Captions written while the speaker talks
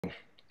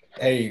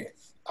Hey,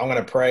 I'm going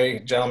to pray.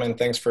 Gentlemen,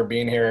 thanks for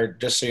being here.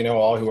 Just so you know,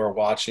 all who are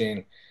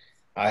watching,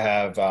 I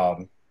have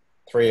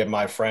three of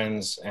my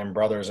friends and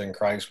brothers in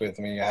Christ with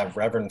me. I have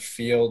Reverend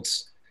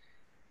Fields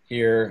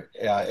here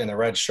in the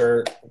red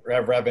shirt.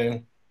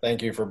 Reverend,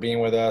 thank you for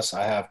being with us.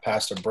 I have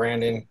Pastor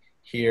Brandon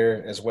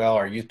here as well,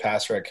 our youth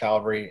pastor at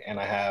Calvary.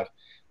 And I have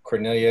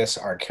Cornelius,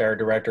 our care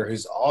director,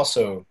 who's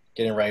also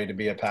getting ready to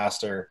be a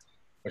pastor,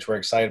 which we're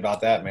excited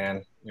about that,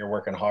 man. You're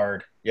working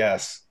hard.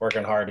 Yes,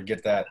 working hard to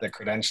get the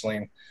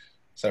credentialing.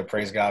 So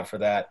praise God for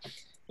that.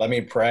 Let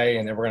me pray,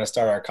 and then we're going to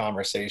start our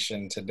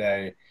conversation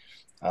today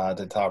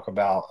to talk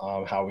about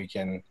how we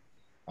can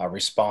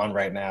respond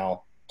right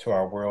now to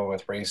our world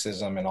with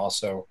racism, and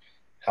also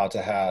how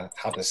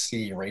to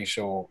see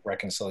racial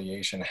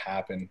reconciliation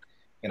happen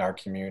in our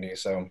community.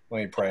 So let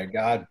me pray.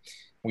 God,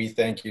 we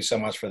thank you so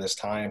much for this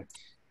time.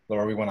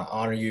 Lord, we want to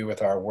honor you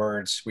with our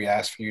words. We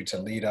ask for you to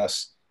lead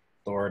us,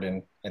 Lord,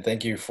 and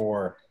thank you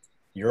for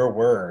your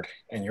word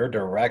and your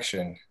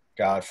direction,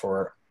 God,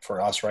 for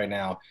us right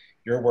now.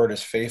 Your word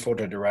is faithful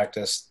to direct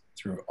us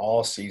through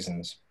all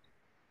seasons.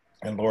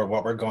 And Lord,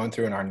 what we're going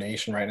through in our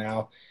nation right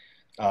now,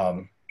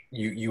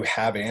 you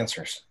have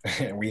answers.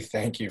 And we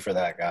thank you for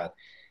that, God.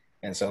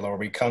 And so,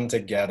 Lord, we come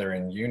together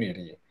in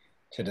unity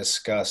to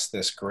discuss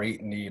this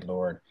great need,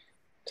 Lord,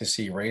 to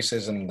see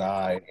racism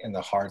die in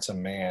the hearts of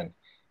man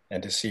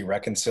and to see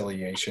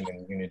reconciliation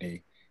and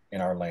unity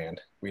in our land.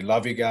 We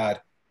love you,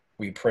 God.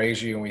 We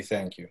praise you and we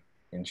thank you.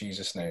 In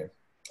Jesus' name,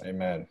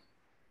 amen.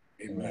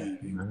 Amen.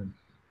 Amen.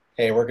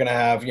 Hey, we're going to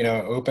have,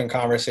 open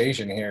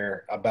conversation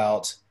here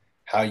about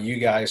how you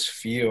guys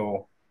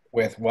feel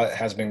with what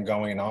has been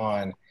going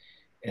on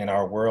in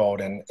our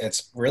world. And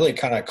it's really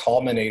kind of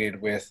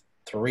culminated with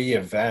three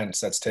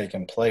events that's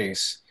taken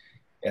place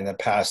in the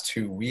past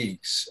 2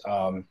 weeks.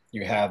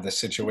 You have the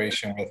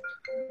situation with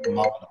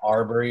Ahmaud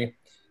Arbery,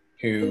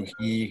 who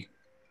it's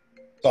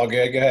all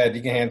good. Go ahead.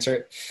 You can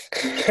answer it.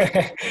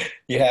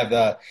 You have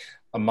the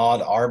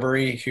Ahmaud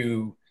Arbery,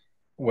 who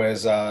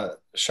was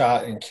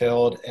shot and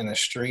killed in the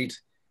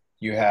street.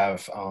 You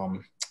have,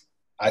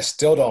 I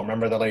still don't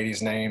remember the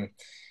lady's name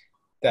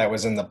that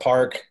was in the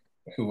park,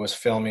 who was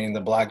filming the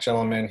black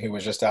gentleman who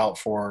was just out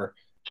for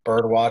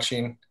bird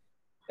watching.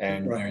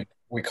 And Right.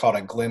 We caught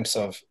a glimpse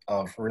of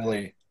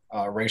really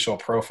racial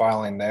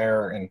profiling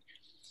there.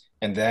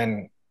 And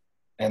then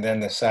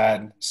the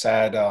sad,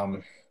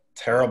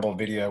 terrible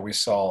video we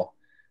saw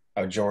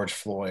of George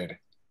Floyd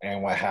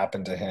and what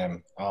happened to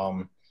him.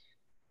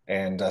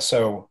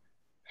 So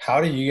how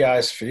do you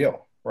guys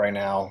feel right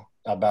now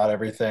about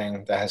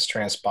everything that has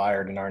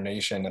transpired in our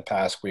nation the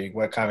past week?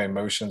 What kind of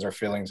emotions or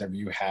feelings have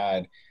you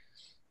had?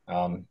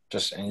 And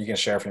you can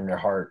share from your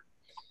heart.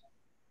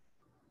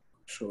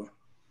 Sure.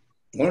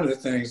 One of the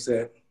things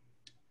that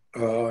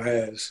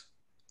has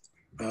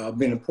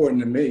been important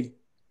to me,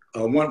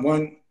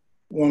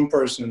 one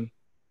person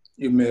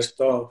you missed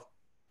off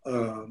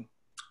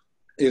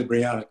is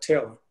Breonna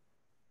Taylor.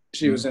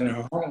 She was in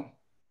her home,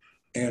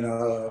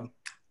 and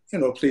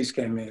police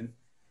came in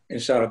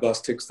and shot about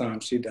 6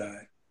 times. She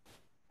died.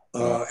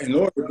 In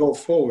order to go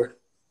forward,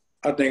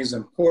 I think it's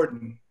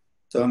important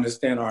to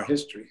understand our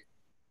history.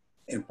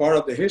 And part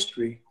of the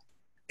history,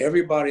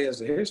 everybody has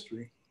a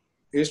history.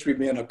 History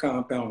being a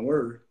compound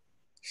word,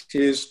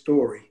 his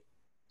story.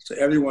 So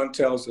everyone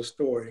tells a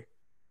story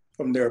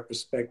from their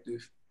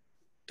perspective.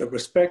 The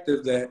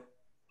perspective that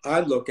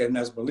I look at, and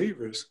as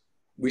believers,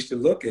 we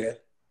should look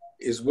at,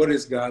 is what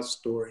is God's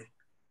story?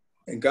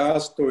 And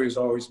God's story is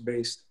always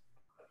based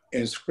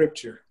in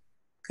scripture,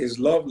 his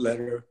love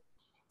letter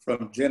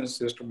from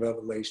Genesis to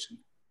Revelation.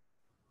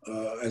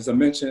 As I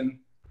mentioned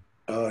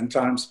in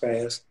times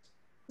past,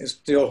 and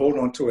still hold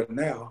on to it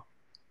now,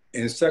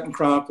 in 2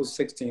 Chronicles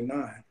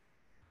 16:9,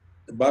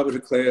 the Bible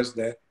declares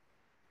that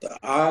the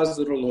eyes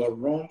of the Lord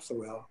roam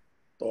throughout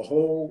the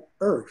whole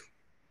earth,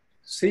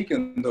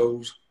 seeking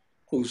those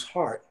whose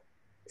heart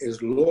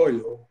is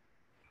loyal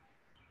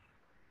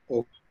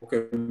or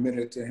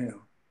committed to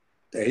him,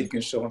 that he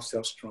can show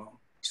himself strong.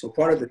 So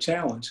part of the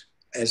challenge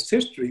as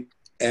history,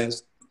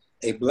 as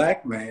a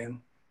Black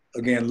man,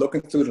 again,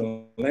 looking through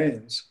the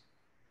lens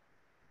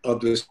of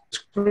the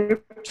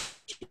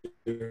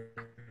scripture,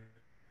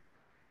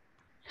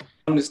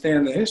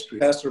 understand the history.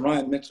 Pastor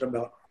Ryan mentioned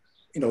about,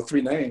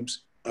 3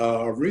 names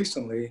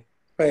recently,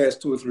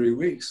 past 2 or 3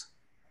 weeks,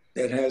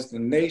 that has the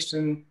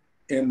nation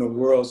in the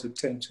world's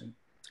attention.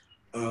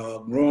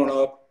 Growing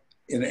up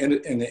in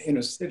the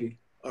inner city,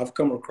 I've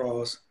come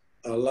across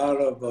a lot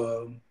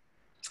of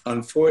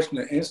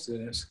unfortunate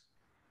incidents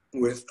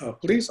with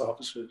police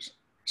officers.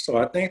 So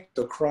I think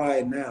the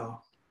cry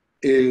now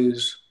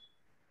is,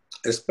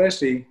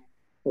 especially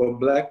for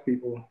Black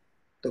people,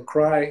 the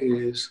cry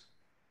is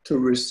to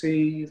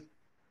receive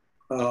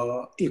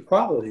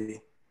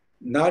equality,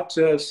 not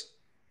just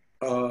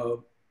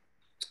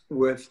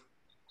with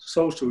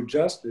social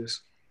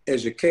justice,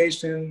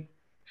 education,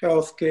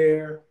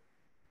 healthcare,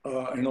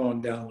 and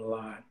on down the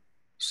line.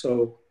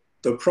 So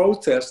the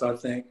protest, I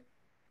think,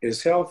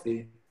 is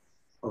healthy.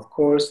 Of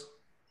course,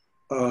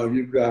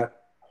 you've got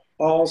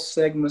all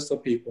segments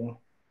of people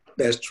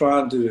that's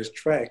trying to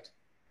distract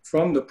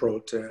from the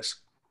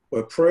protest,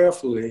 but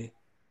prayerfully,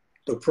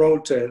 the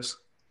protest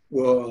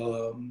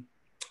will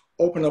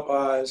open up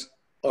eyes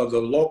of the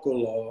local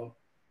law,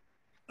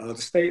 the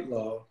state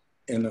law,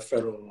 and the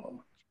federal law.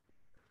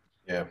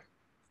 Yeah,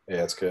 yeah,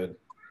 that's good.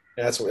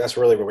 Yeah, that's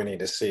really what we need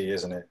to see,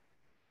 isn't it?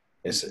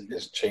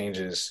 Is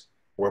changes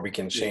where we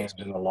can change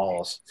Yes. in the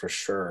laws for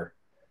sure.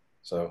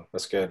 So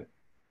that's good.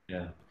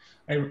 Yeah.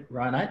 Hey,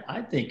 Ron,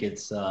 I think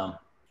it's a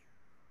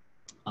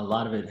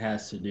lot of it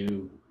has to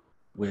do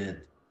with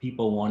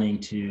people wanting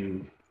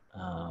to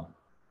uh,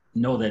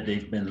 know that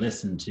they've been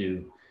listened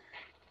to.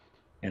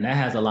 And that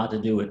has a lot to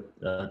do with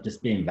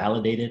just being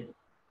validated.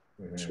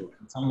 Mm-hmm. Sure.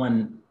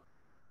 Someone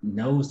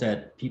knows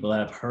that people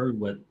have heard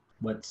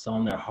what's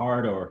on their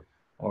heart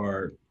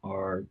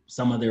or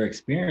some of their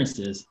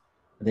experiences,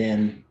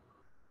 then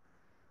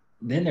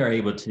they're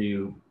able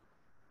to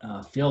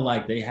feel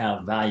like they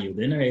have value.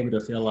 Then they're able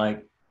to feel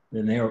like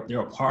then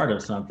they're a part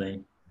of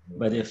something.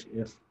 But if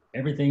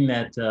everything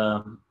that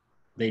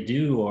they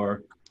do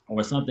or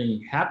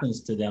something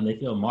happens to them, they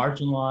feel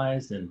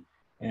marginalized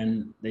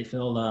and they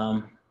feel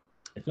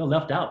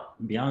left out.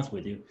 To be honest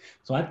with you,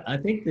 so I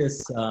think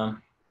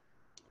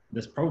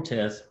this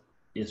protest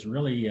is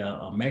really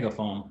a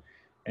megaphone,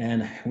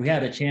 and we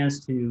had a chance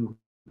to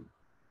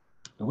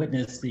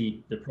witness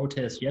the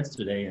protest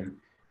yesterday, and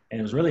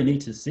it was really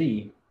neat to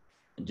see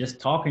just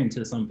talking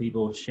to some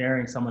people,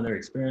 sharing some of their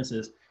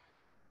experiences,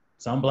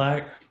 some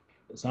Black,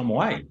 some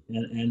white,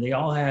 and they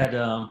all had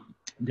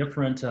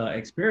different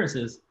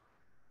experiences.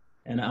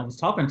 And I was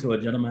talking to a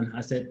gentleman,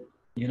 I said,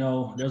 you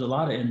know, there's a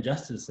lot of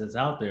injustices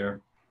out there,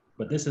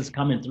 but this is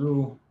coming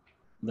through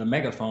the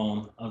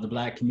megaphone of the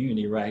Black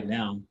community right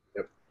now.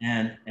 Yep.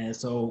 And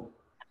so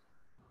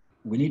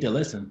we need to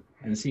listen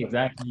and see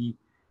exactly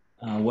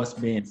what's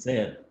being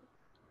said.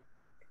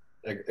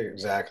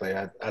 Exactly.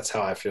 That's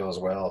how I feel as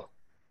well.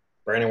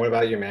 Brandon, what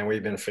about you, man? What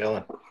have you been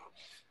feeling?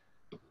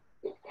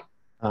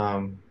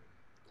 I've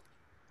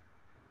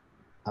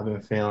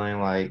been feeling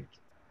like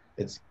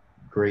it's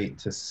great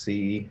to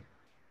see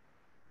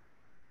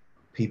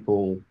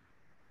people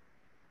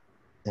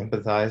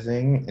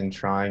empathizing and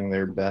trying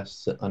their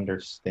best to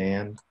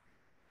understand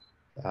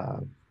uh,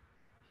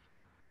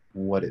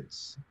 what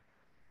it's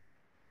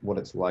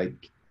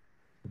like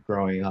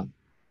growing up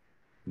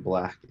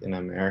Black in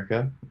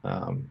America.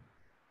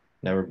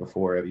 Never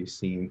before have you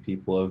seen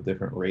people of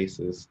different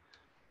races.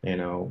 You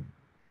know,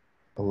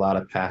 a lot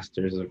of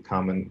pastors, a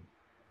common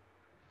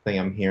thing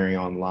I'm hearing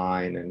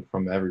online and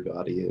from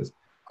everybody is,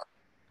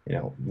 you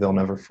know, they'll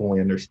never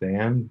fully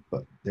understand,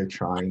 but they're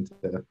trying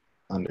to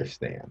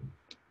understand.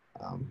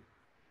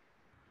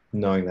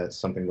 Knowing that's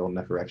something they'll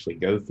never actually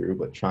go through,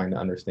 but trying to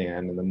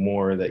understand. And the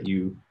more that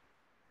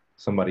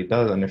somebody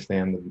does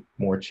understand, the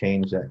more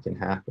change that can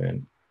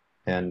happen.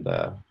 And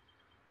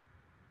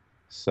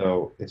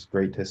so it's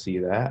great to see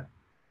that.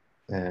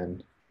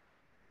 And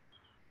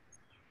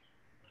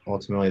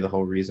ultimately, the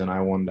whole reason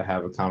I wanted to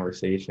have a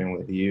conversation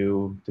with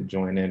you to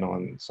join in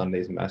on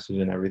Sunday's message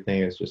and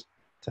everything is just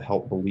to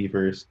help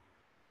believers,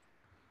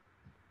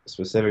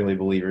 specifically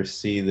believers,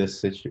 see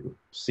this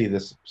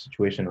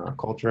situation in our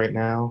culture right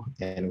now,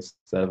 and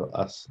instead of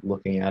us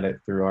looking at it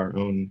through our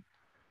own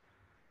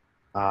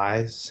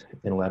eyes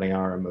and letting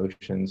our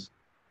emotions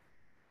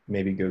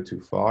maybe go too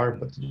far,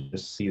 but to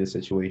just see the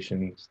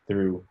situation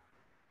through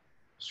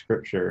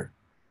Scripture,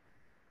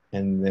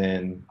 and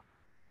then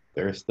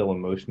there is still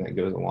emotion that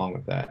goes along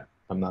with that.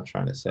 I'm not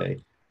trying to say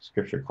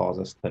Scripture calls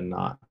us to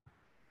not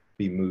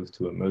be moved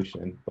to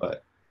emotion,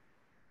 but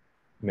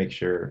make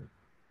sure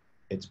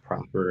it's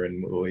proper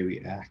and the way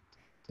we act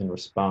and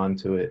respond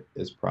to it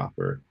is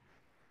proper.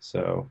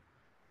 So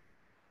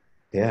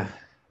yeah,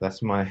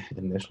 that's my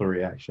initial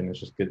reaction. It's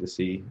just good to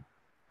see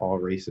all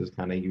races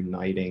kind of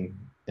uniting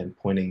and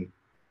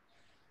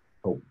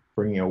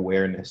bringing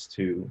awareness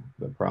to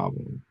the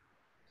problem.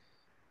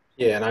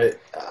 Yeah, and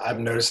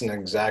I'm noticing the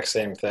exact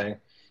same thing.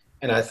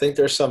 And I think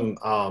there's some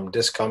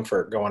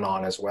discomfort going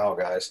on as well,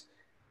 guys.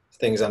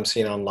 Things I'm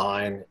seeing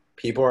online,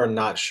 people are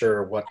not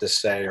sure what to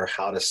say or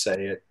how to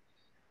say it.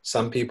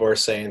 Some people are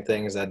saying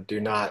things that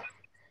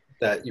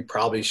you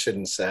probably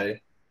shouldn't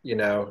say, you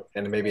know,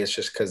 and maybe it's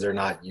just because they're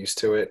not used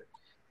to it.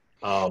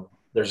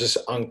 There's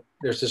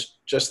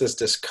just this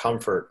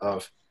discomfort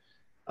of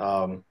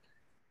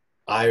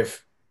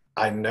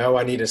I know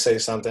I need to say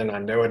something, I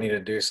know I need to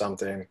do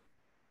something,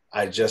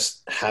 I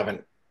just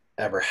haven't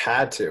ever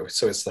had to.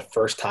 So it's the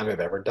first time I've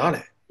ever done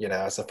it. You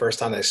know, it's the first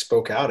time they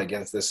spoke out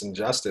against this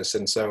injustice.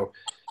 And so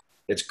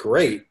it's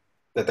great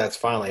that that's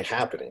finally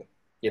happening.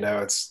 You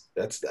know,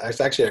 that's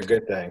actually a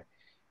good thing.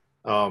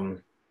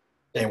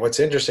 And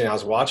what's interesting, I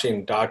was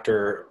watching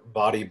Dr.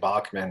 Vadi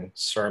Bachman's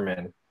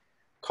sermon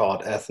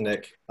called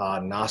Ethnic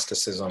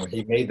Gnosticism.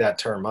 He made that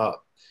term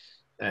up.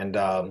 And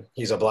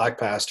he's a Black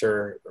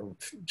pastor,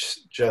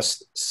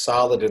 just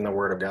solid in the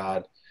Word of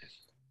God.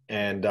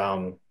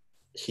 And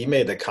he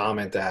made the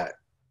comment that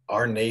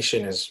our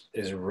nation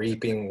is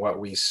reaping what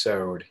we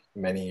sowed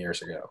many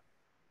years ago.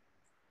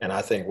 And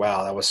I think,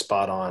 wow, that was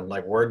spot on.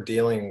 Like, we're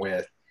dealing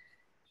with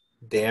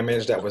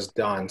damage that was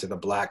done to the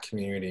Black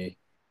community,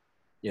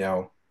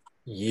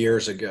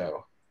 years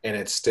ago, and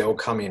it's still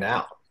coming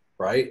out,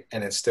 right?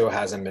 And it still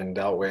hasn't been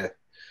dealt with.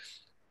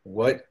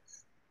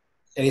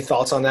 Any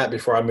thoughts on that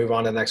before I move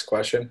on to the next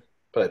question?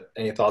 But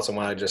any thoughts on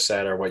what I just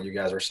said or what you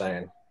guys are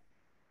saying?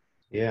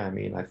 Yeah, I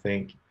mean, I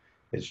think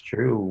it's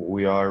true.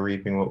 We are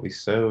reaping what we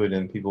sowed,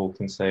 and people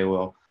can say,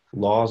 well,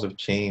 laws have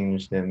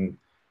changed and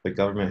the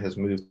government has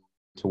moved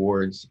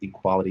towards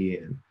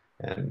equality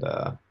and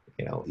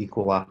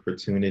equal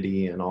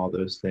opportunity and all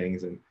those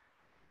things, and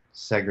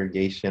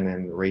segregation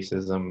and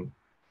racism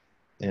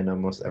in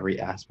almost every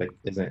aspect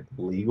isn't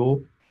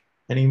legal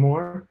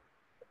anymore.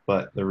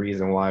 But the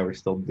reason why we're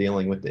still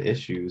dealing with the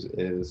issues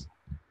is,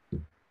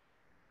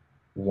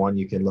 one,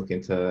 you can look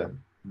into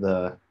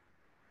the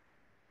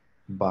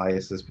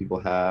biases people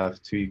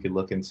have. Two, you could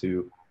look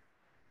into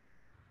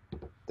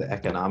the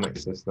economic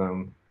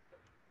system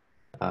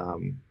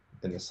and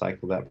the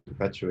cycle that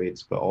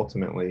perpetuates. But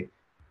ultimately,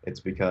 it's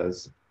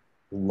because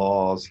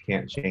laws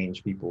can't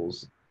change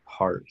people's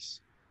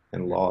hearts,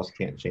 and laws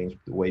can't change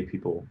the way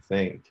people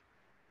think.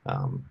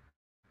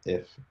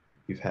 If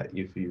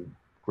you've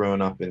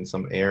grown up in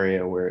some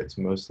area where it's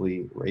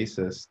mostly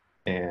racist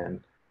and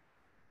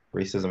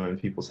racism in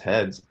people's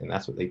heads, and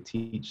that's what they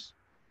teach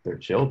their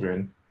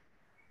children,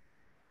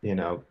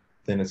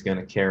 then it's going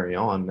to carry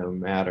on no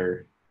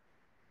matter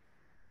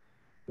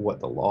what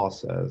the law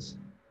says.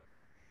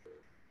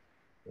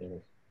 Yeah,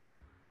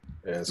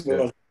 that's good.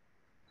 Well,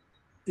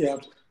 yeah,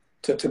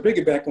 to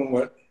piggyback on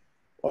what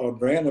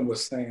Brandon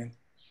was saying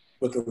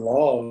with the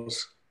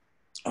laws,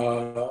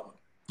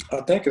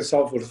 I think it's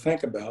helpful to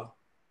think about,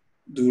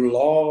 do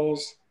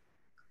laws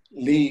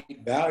lead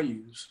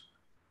values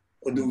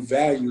or do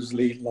values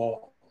lead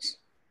laws?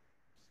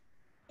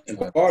 And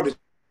part of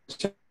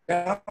the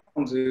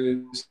challenge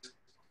is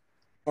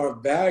our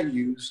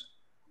values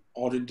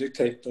ought to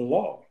dictate the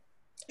law.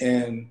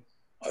 And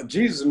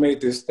Jesus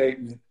made this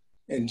statement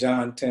in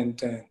John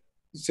 10:10.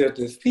 He said,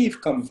 the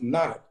thief cometh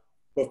not,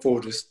 but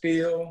for to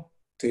steal,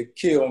 to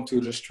kill, and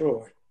to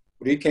destroy.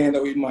 But he came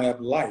that we might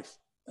have life,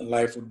 and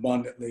life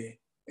abundantly.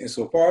 And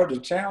so part of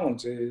the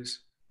challenge is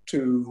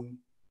to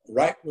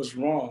right what's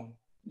wrong.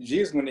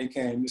 Jesus, when he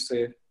came, he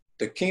said,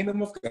 the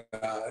kingdom of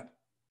God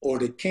or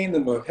the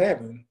kingdom of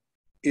heaven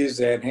is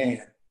at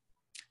hand.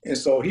 And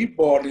so he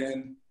brought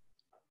in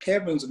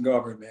heaven's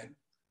government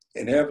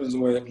and heaven's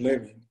way of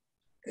living.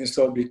 And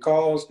so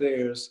because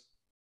there's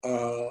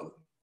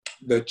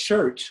the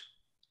church,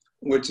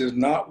 which is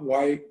not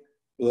white,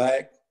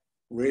 black,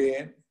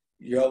 red,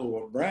 yellow,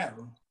 or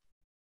brown,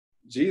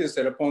 Jesus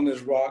said, upon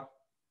this rock,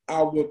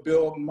 I will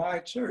build my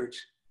church.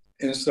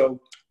 And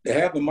so to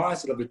have the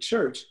mindset of a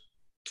church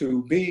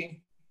to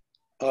be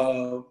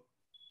a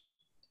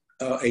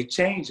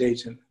change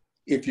agent,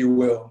 if you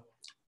will,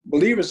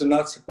 believers are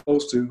not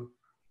supposed to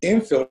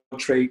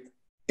infiltrate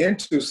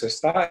into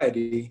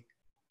society,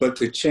 but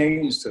to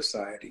change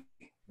society.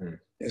 Mm.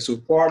 And so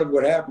part of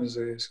what happens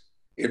is,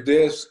 if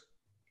there's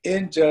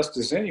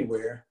injustice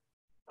anywhere,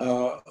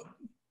 the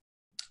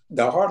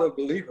heart of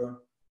the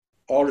believer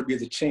ought to be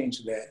the change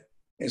of that.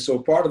 And so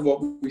part of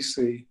what we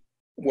see,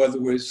 whether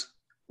it's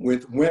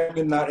with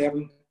women not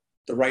having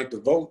the right to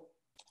vote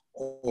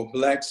or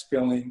blacks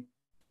feeling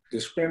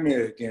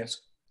discriminated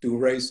against through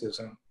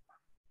racism,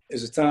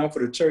 is a time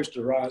for the church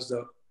to rise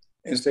up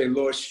and say,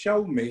 Lord,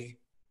 show me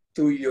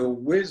through your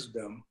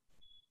wisdom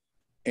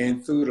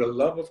and through the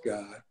love of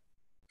God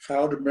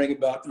how to bring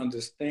about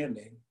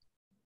understanding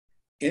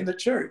in the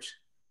church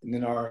and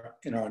in our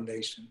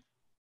nation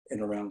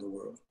and around the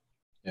world.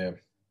 Yeah,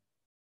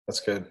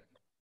 that's good.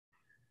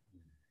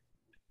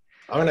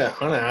 I'm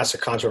gonna ask a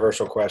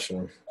controversial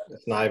question.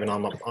 It's not even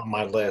on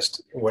my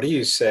list. What do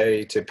you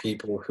say to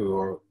people who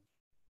are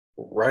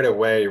right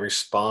away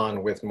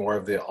respond with more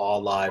of the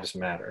all lives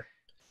matter?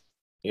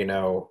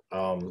 How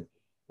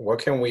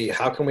can we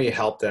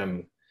help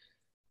them,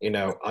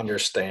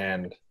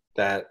 understand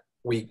that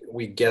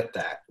we get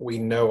that, we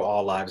know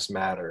all lives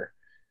matter,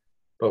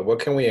 but what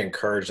can we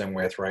encourage them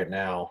with right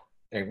now?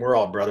 And we're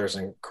all brothers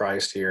in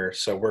Christ here,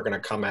 so we're going to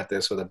come at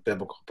this with a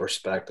biblical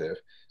perspective.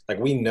 Like,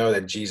 we know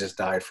that Jesus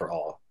died for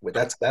all.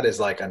 That is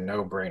like a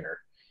no-brainer,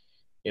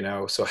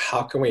 So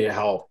how can we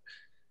help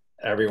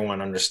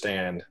everyone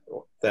understand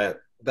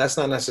that that's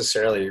not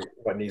necessarily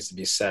what needs to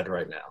be said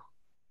right now?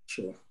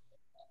 Sure.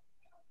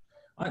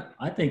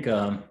 I think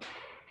the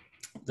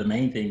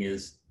main thing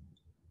is,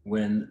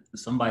 when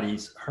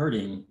somebody's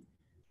hurting,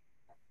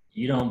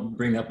 you don't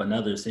bring up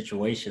another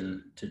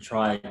situation to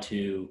try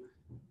to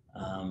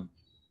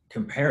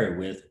compare it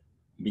with,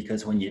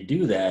 because when you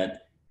do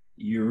that,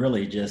 you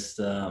really just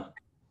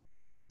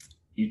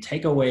you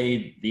take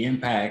away the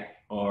impact,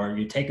 or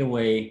you take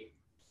away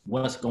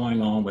what's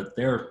going on with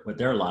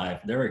their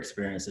life, their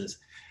experiences.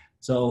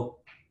 So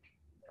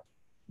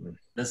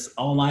this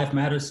all life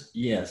matters,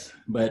 yes,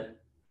 but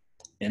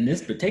in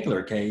this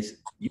particular case,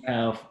 you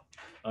have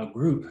a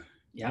group,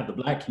 you have the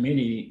Black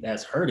community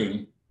that's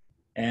hurting,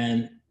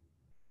 and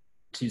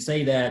to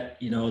say that,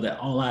 that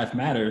all life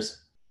matters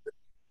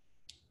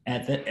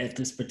at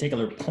this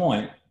particular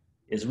point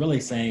is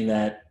really saying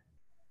that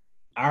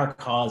our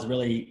cause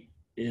really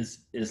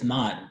is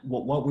not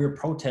what we're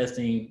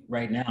protesting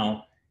right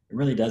now. It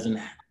really doesn't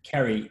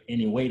carry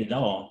any weight at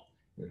all.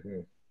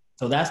 Mm-hmm.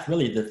 So that's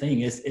really the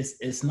thing.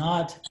 It's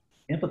not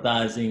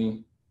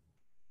empathizing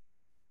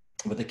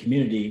with the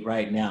community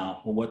right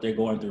now, or what they're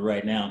going through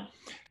right now.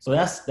 So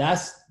that's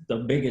the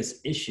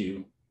biggest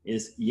issue.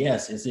 Is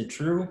yes, is it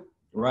true?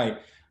 Right.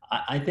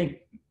 I think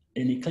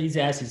in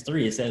Ecclesiastes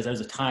 3 it says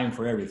there's a time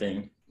for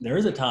everything. There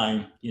is a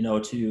time,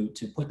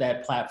 to put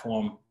that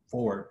platform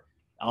forward.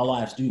 Our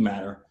lives do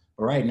matter,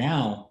 but right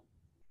now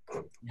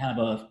we have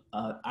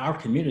our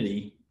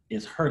community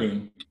is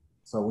hurting,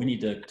 so we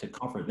need to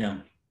comfort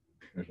them.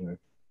 Mm-hmm.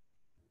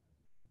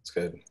 That's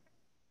good.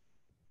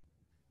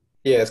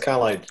 Yeah, it's kind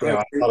of like,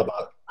 I thought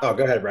about, oh,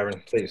 go ahead,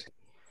 Reverend, please.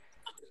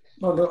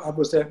 No, I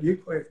was at you.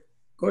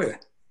 Go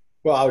ahead.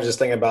 Well, I was just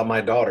thinking about my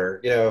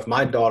daughter. If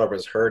my daughter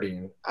was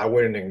hurting, I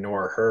wouldn't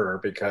ignore her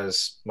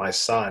because my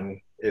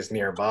son is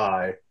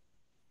nearby,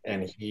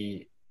 and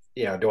he,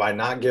 do I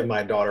not give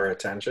my daughter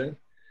attention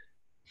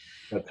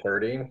that's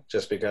hurting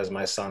just because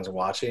my son's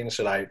watching?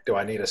 Do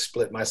I need to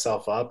split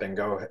myself up and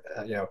go,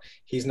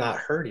 he's not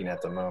hurting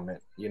at the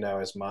moment,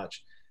 as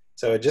much.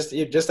 So just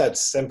that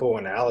simple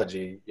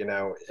analogy,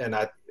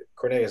 and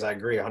Cornelius, I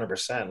agree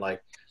 100%.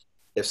 Like,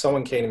 if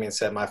someone came to me and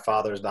said, my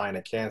father's dying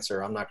of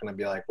cancer, I'm not going to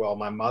be like, well,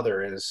 my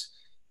mother is,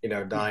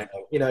 dying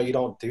of, you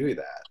don't do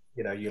that.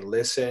 You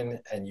listen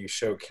and you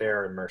show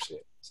care and mercy.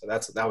 So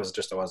that was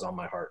just what was on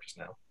my heart just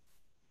now.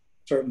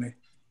 Certainly.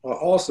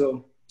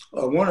 Also,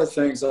 one of the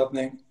things I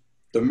think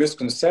the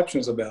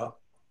misconceptions about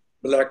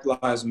Black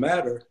Lives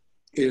Matter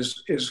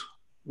is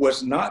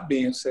what's not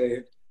being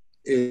said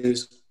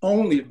is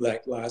only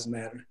Black Lives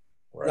Matter.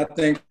 Right. I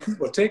think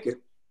people take it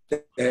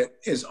that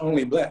it's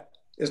only Black.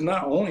 It's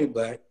not only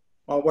Black.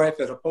 My wife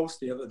had a post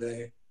the other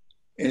day,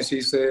 and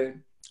she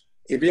said,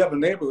 if you have a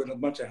neighborhood with a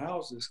bunch of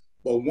houses,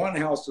 but one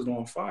house is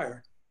on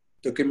fire,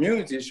 the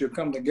community should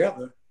come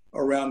together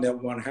around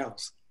that one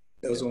house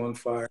that was on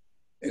fire.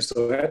 And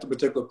so at the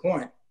particular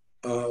point,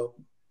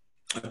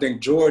 I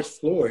think George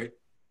Floyd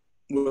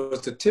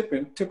was the tip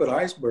of the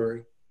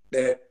iceberg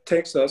that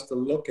takes us to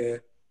look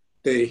at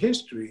the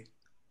history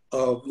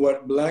of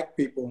what Black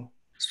people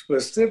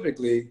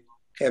specifically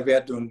have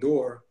had to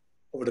endure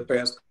over the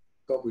past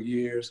couple of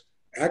years,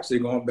 actually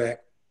going back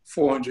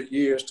 400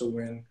 years to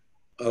when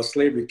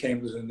slavery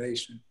came to the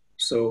nation.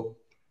 So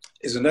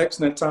it's an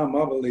excellent time,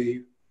 I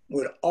believe,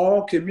 when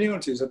all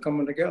communities are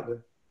coming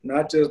together,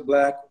 not just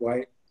Black,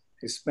 white,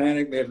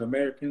 Hispanic, Native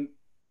American,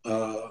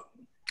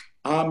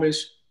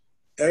 Amish.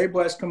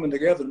 Everybody's coming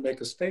together to make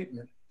a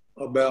statement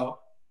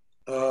about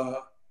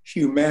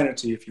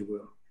humanity, if you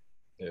will.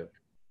 Yeah.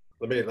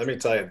 Let me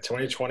tell you,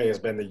 2020 has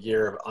been the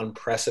year of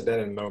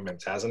unprecedented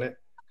moments, hasn't it?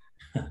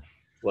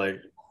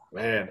 Like,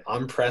 man,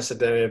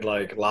 unprecedented,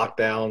 like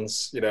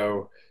lockdowns,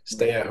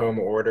 stay-at-home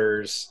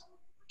orders,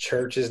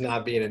 churches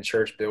not being in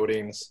church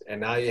buildings,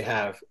 and now you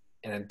have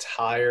an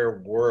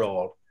entire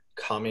world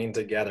coming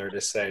together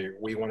to say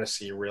we want to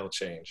see real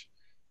change.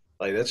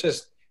 Like, that's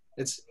just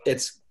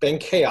it's been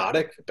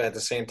chaotic, but at the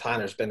same time,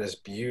 there's been this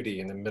beauty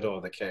in the middle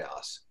of the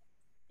chaos.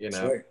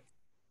 Right.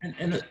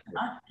 And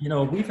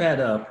we've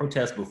had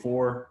protests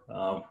before.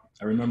 I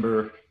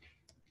remember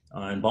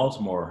in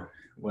Baltimore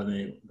when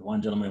the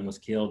one gentleman was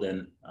killed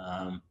and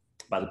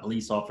by the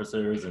police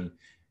officers, and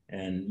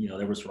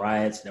there was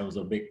riots. There was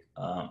a big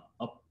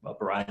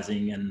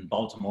uprising in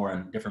Baltimore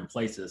and different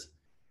places.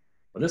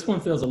 But this one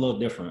feels a little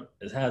different.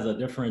 It has a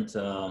different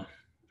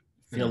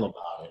feel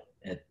about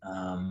it.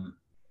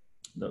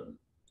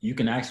 You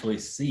can actually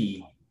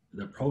see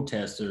the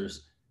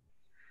protesters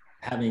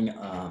having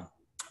a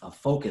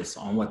focus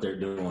on what they're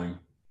doing,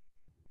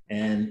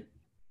 and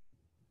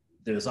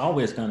there's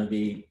always going to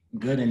be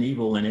good and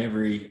evil in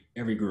every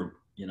group.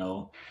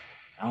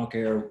 I don't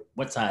care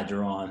what side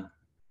you're on.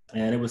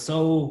 And it was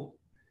so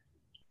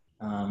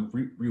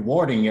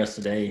rewarding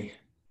yesterday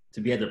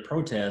to be at the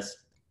protest.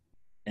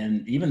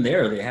 And even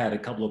there, they had a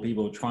couple of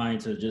people trying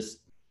to just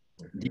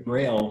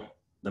derail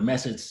the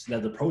message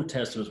that the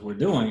protesters were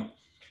doing.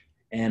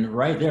 And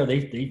right there,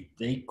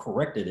 they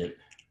corrected it.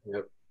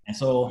 Yep. And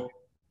so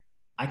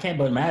I can't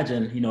but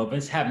imagine, if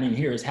it's happening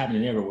here, it's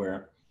happening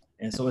everywhere.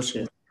 And so it's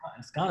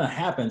gonna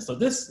happen. So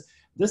this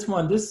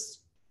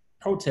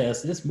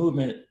protest, this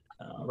movement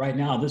right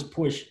now, this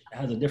push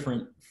has a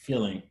different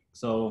feeling.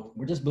 So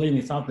we're just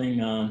believing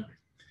something,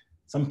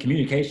 some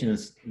communication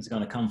is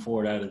gonna come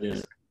forward out of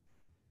this.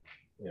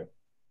 Yeah.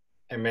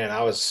 And man,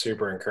 I was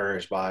super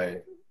encouraged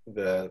by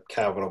the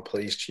Capitol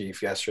Police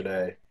Chief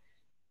yesterday,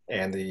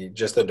 and the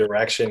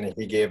direction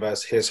he gave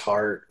us, his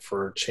heart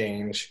for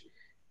change,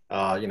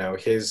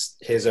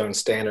 his own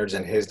standards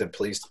and his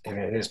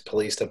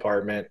police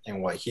department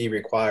and what he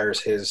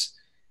requires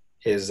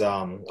his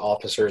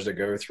officers to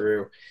go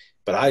through.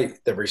 But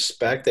the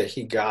respect that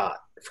he got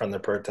from the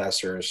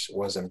protesters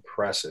was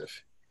impressive.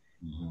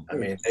 Mm-hmm. I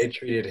mean, they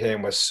treated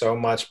him with so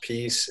much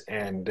peace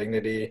and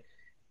dignity,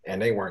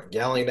 and they weren't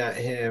yelling at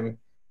him.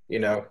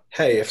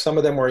 Hey, if some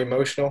of them were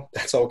emotional,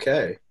 that's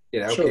okay.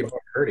 Sure. People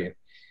are hurting.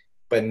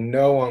 but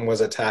no one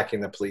was attacking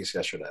the police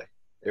yesterday.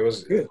 It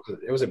was Good.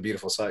 it was a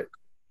beautiful sight.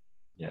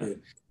 Yeah.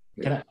 Good.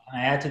 Can I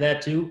add to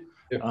that too?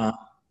 Yeah.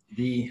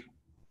 The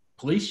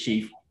police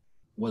chief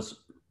was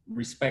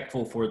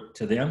respectful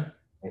to them,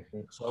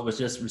 so it was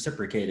just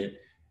reciprocated,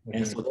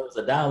 and so there was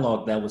a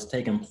dialogue that was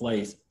taking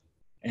place,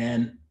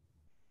 and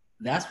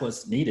that's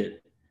what's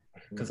needed.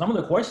 Because some of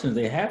the questions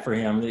they had for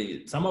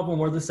him, some of them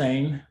were the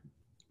same,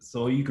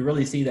 so you could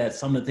really see that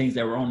some of the things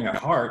that were on their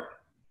heart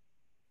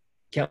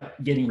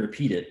kept getting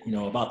repeated. You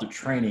know, about the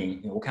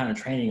training. You know, what kind of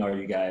training are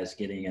you guys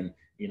getting, and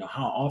you know,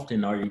 how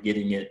often are you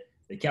getting it?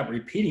 They kept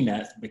repeating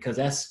that because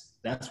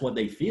that's what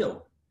they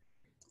feel.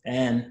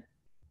 And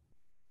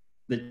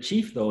the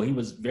chief, though, he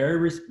was very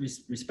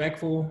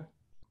respectful,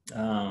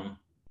 and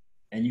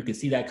you could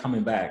see that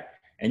coming back,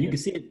 and you could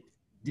see it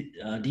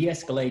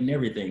de-escalating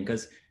everything.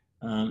 Because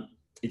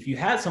if you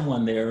had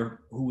someone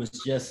there who was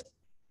just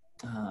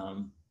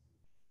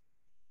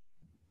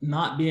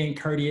not being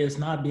courteous,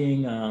 not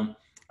being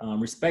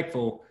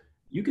respectful,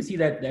 you could see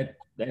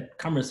that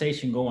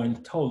conversation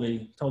going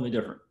totally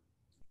different.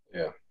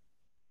 Yeah,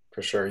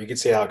 for sure. You could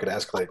see how it could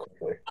escalate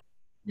quickly.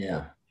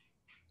 Yeah.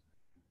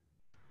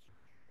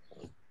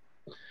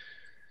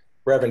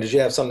 Reverend, did you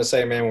have something to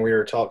say, man, when we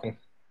were talking?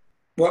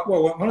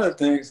 Well, one of the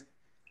things,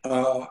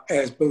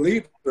 as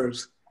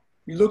believers,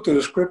 you look to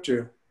the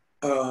scripture,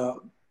 and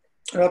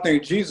I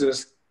think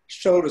Jesus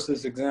showed us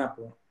this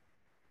example,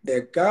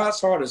 that God's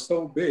heart is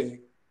so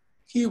big,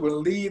 he will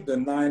leave the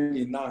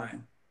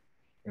 99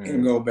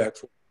 and go back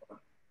for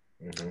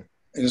one.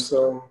 And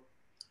so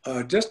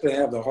just to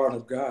have the heart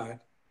of God,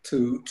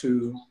 to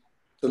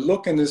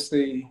look and to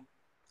see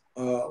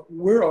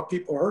where are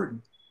people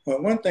hurting.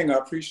 Well, one thing I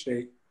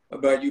appreciate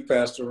about you,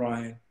 Pastor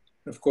Ryan,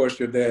 of course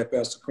your dad,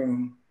 Pastor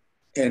Kroon,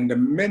 and the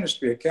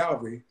ministry at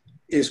Calvary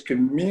is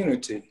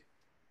community,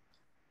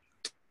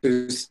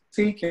 to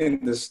seek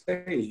and to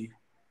save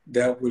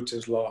that which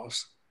is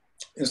lost.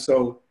 And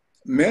so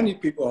many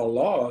people are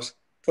lost.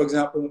 For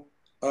example,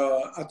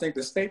 I think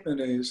the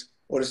statement is,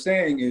 or the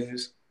saying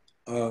is,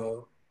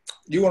 you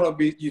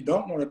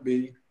don't want to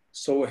be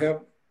so heavy,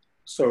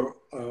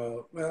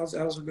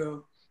 how's it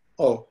go?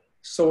 Oh,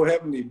 so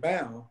heavenly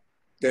bound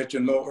that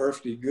you're no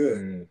earthly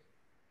good.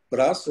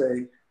 But I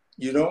say,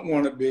 you don't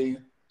want to be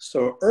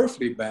so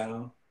earthly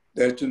bound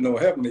that you're no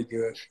heavenly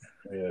good.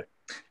 Yeah.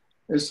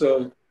 And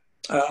so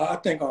I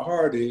think our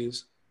heart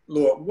is,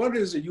 Lord, what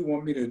is it you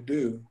want me to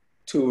do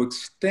to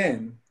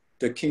extend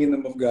the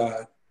kingdom of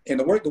God? And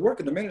the work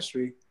of the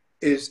ministry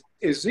is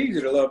easy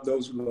to love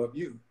those who love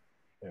you,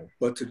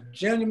 but to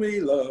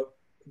genuinely love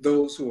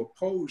those who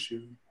oppose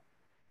you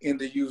and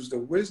to use the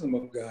wisdom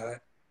of God.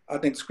 I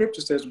think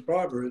scripture says in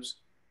Proverbs,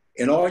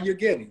 in all you're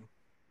getting,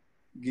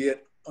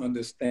 get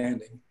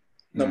understanding.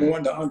 Number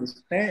one, to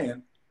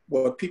understand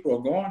what people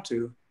are going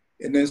to,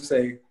 and then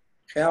say,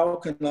 how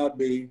can I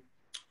be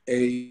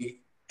a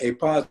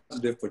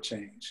positive for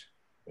change?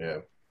 Yeah.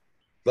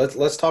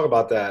 Let's talk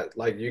about that.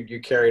 Like you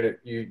carried it,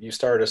 you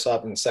started us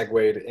up and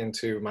segued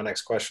into my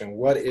next question.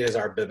 What is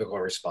our biblical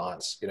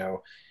response? You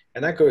know,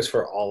 and that goes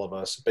for all of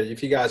us. But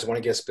if you guys want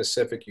to get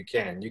specific, you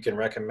can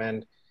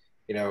recommend,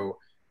 you know,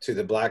 to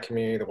the Black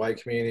community, the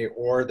white community,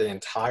 or the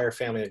entire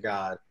family of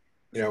God.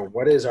 You know,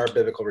 what is our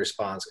biblical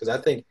response? Because I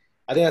think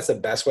that's the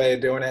best way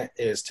of doing it,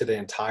 is to the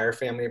entire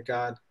family of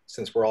God,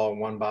 since we're all in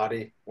one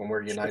body when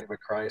we're united with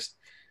Christ.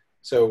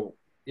 So,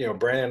 you know,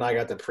 Brandon and I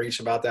got to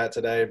preach about that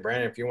today.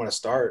 Brandon, if you want to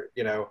start,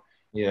 you know.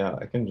 Yeah,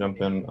 I can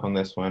jump in on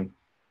this one.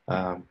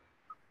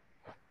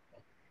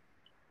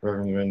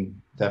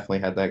 Reverend definitely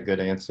had that good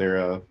answer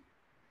of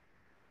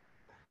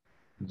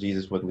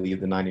Jesus would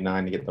leave the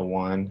 99 to get the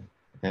one.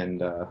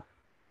 And the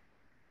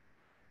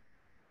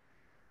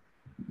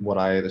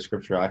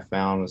scripture I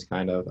found was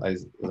kind of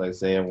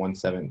Isaiah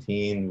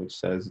 1:17, which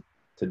says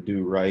to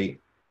do right,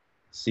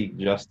 seek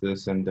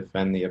justice, and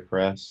defend the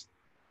oppressed,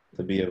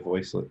 to be a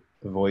voice for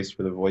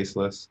the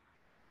voiceless.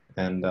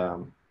 And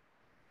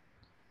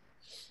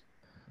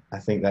I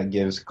think that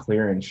gives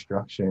clear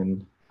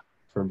instruction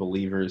for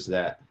believers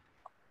that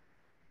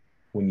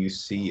when you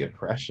see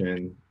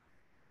oppression,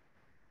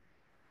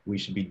 we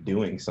should be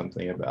doing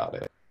something about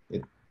it.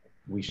 It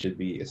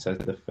says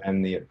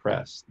defend the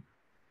oppressed.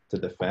 To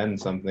defend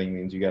something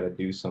means you got to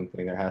do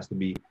something. There has to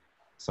be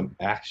some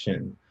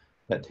action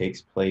that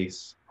takes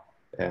place.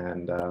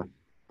 And I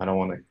don't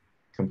want to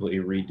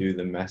completely redo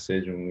the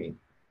message when we,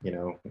 you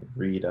know,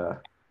 read, I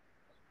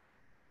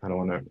don't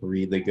want to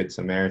read the Good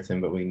Samaritan,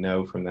 but we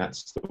know from that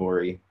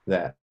story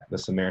that the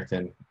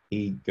Samaritan,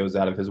 he goes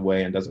out of his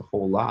way and does a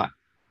whole lot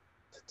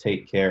to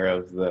take care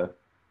of the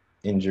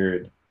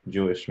injured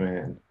Jewish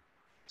man.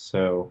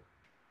 So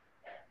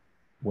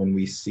when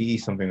we see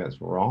something that's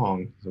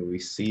wrong, when we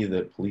see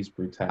the police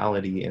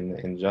brutality and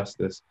the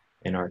injustice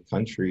in our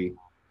country,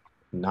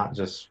 not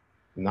just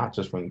from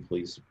the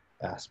police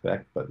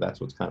aspect, but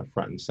that's what's kind of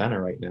front and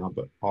center right now,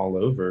 but all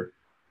over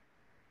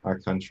our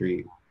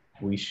country,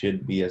 we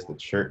should be, as the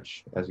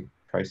church, as a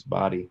Christ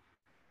body,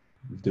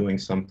 doing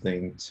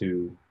something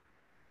to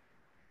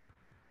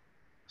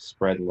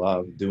spread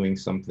love, doing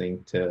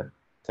something to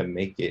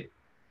make it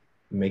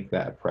make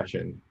that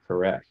oppression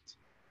correct,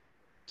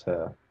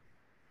 to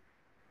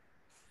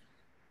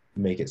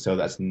make it so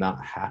that's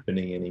not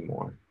happening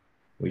anymore.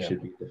 We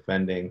should be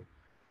defending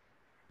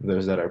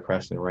those that are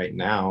oppressed. And right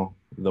now,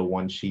 the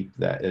one sheep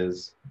that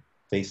is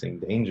facing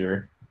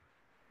danger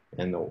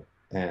and the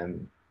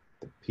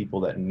people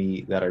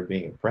that are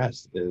being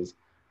oppressed is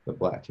the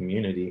Black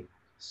community.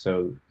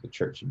 So the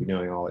church should be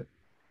doing all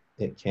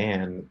it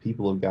can. The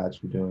people of God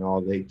should be doing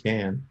all they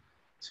can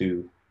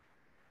to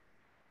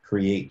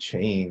create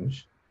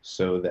change,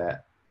 so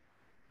that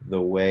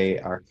the way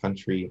our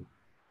country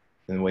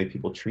and the way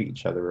people treat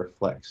each other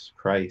reflects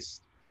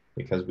Christ,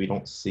 because we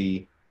don't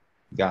see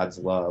God's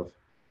love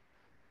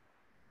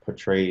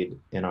portrayed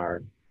in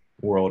our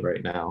world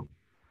right now.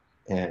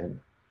 And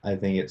I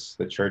think it's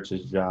the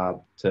church's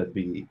job to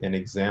be an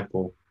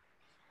example.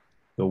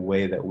 The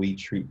way that we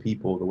treat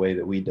people, the way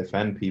that we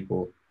defend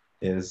people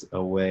is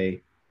a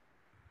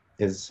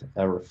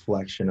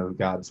reflection of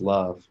God's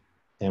love.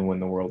 And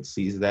when the world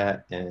sees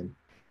that and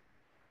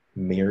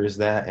mirrors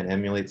that and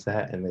emulates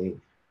that, and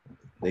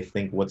they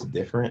think what's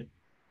different,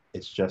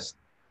 it's just,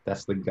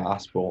 that's the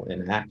gospel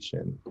in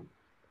action.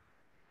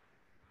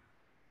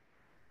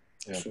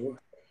 Yeah.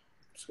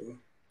 Sure.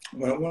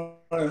 Well,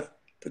 one of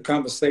the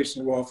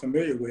conversations we're all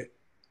familiar with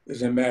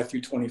is in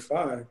Matthew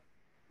 25,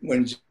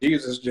 when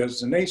Jesus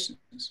judged the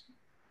nations.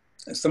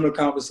 And some of the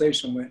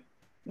conversation went,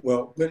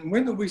 well,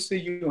 when did we see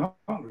you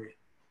hungry?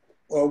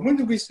 Or when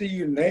did we see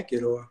you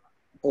naked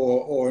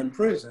or in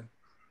prison?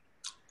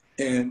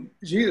 And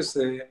Jesus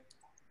said,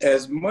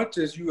 as much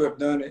as you have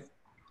done it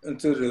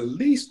unto the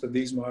least of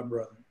these, my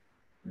brethren,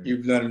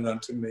 you've done it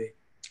unto me.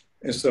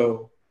 And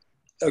so,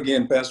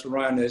 again, Pastor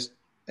Ryan,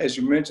 as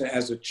you mentioned,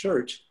 as a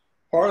church,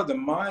 part of the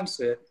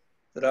mindset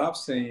that I've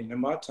seen in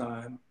my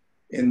time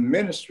in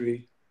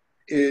ministry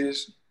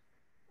is,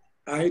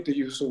 I hate to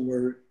use the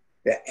word,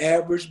 the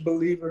average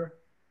believer,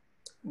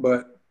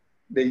 but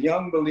the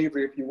young believer,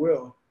 if you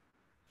will,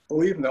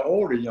 or even the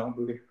older young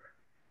believer,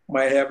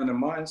 might have in the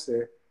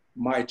mindset,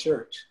 my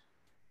church,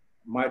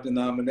 my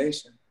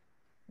denomination.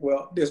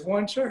 Well, there's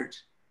one church.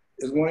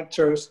 There's one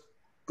church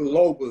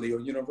globally or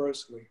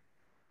universally.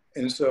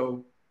 And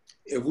so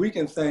if we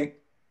can think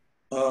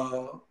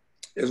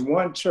there's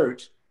one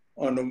church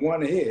on the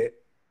one head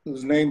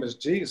whose name is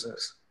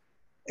Jesus,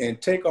 and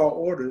take our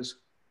orders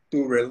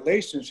through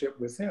relationship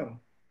with him,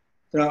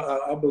 then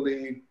I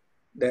believe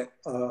that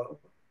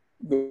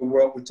the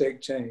world would take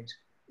change.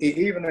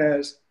 Even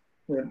as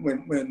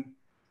when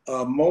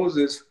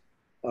Moses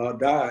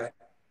died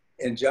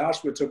and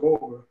Joshua took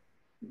over,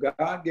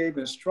 God gave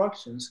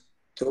instructions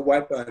to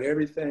wipe out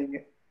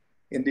everything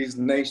in these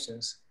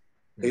nations.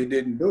 They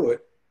didn't do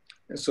it.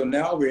 And so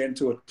now we're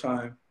into a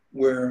time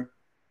where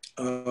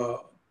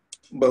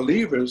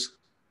believers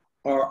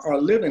are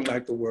living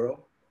like the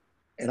world.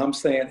 And I'm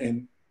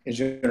saying in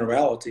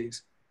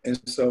generalities. And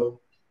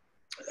so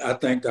I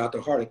think God,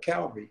 the heart of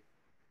Calvary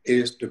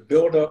is to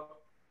build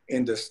up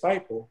and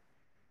disciple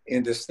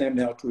and to send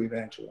out to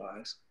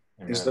evangelize.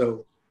 Amen. And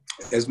so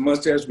as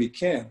much as we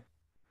can,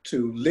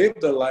 to live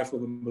the life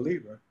of a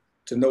believer,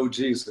 to know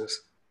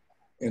Jesus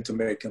and to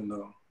make him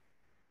known.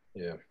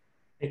 Yeah.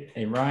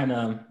 Hey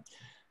Ryan,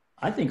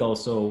 I think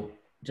also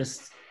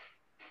just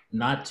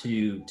not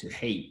to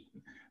hate,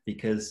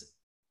 because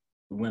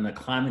when a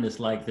climate is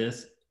like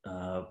this,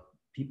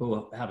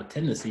 people have a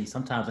tendency,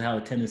 sometimes they have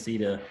a tendency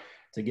to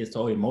get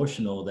so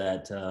emotional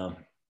that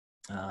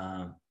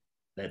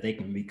that they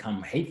can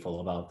become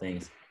hateful about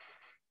things.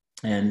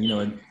 And, you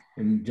know,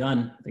 in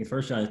John, I think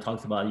First John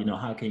talks about, you know,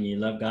 how can you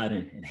love God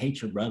and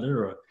hate your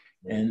brother? Or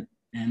and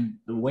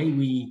the way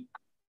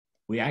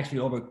we actually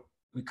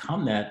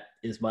overcome that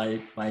is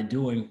by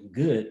doing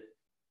good.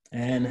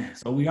 And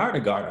so we are to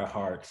guard our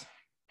hearts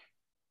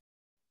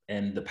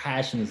and the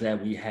passions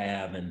that we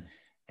have and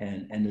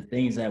the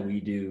things that we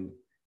do,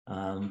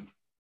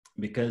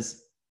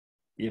 because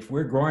if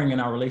we're growing in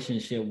our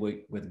relationship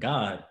with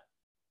God,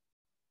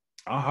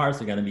 our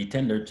hearts are going to be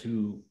tender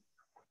to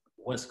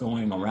what's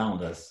going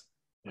around us.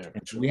 Yeah,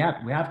 and sure. we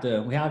have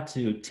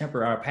to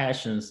temper our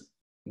passions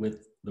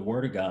with the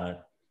Word of God,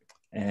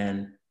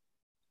 and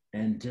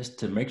just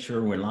to make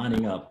sure we're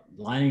lining up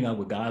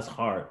with God's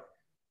heart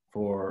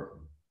for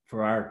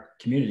our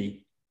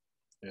community.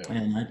 Yeah.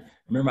 And I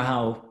remember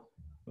how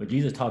what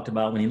Jesus talked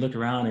about when he looked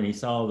around and he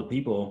saw the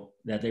people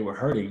that they were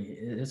hurting,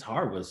 his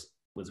heart was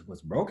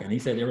broken. He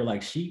said they were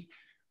like sheep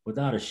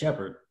without a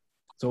shepherd.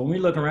 So when we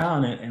look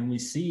around and we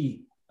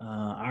see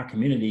our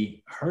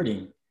community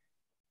hurting,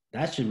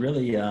 that should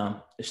really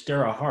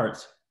stir our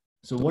hearts.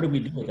 So what do we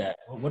do with that?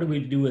 What do we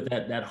do with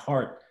that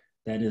heart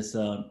that is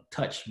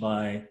touched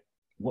by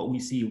what we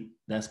see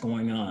that's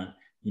going on?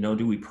 You know,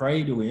 do we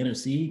pray? Do we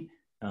intercede?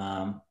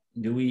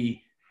 Do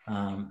we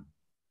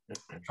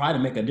try to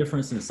make a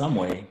difference in some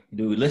way?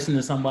 Do we listen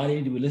to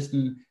somebody? Do we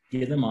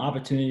give them an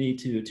opportunity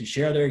to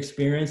share their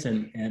experience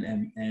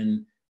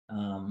and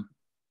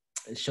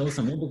show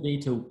some empathy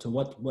to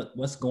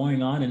what's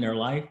going on in their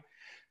life?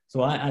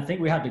 So I think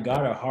we have to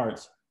guard our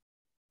hearts.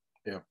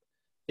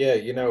 Yeah.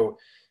 You know,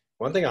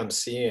 one thing I'm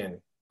seeing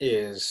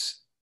is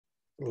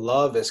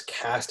love is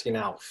casting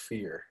out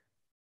fear.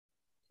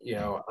 You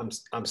know,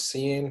 I'm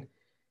seeing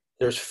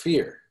there's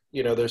fear.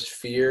 You know, there's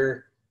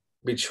fear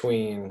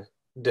between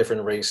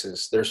different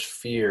races. There's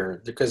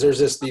fear because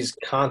there's these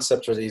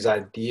concepts or these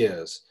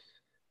ideas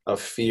of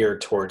fear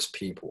towards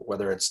people,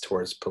 whether it's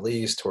towards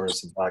police,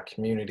 towards the Black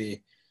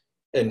community,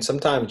 and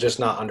sometimes just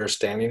not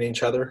understanding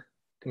each other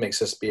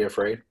makes us be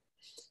afraid.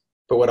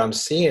 But what I'm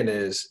seeing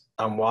is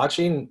I'm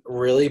watching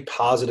really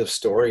positive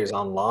stories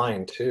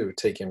online too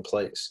taking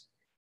place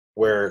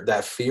where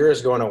that fear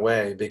is going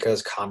away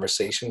because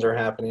conversations are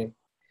happening.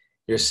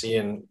 You're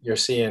seeing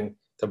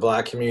the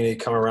Black community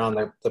come around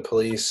the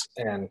police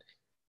and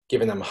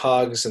giving them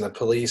hugs, and the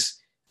police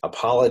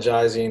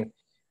apologizing.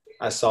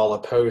 I saw a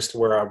post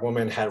where a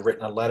woman had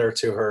written a letter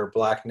to her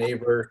Black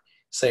neighbor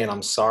saying,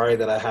 "I'm sorry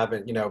that I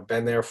haven't,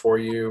 been there for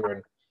you,"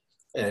 and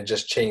it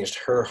just changed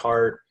her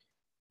heart.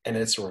 And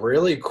it's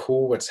really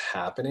cool what's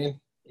happening,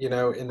 in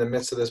the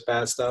midst of this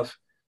bad stuff,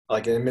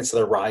 like in the midst of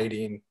the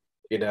rioting,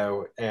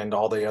 and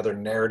all the other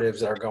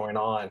narratives that are going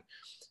on.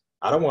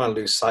 I don't want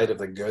to lose sight of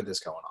the good that's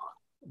going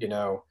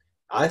on.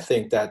 I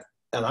think that,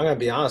 and I'm going to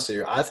be honest with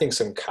you, I think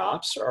some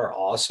cops are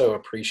also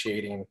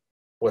appreciating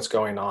what's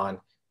going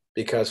on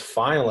because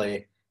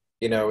finally,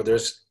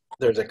 there's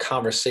a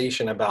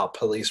conversation about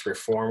police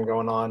reform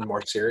going on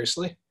more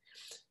seriously,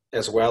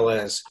 as well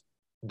as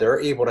they're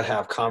able to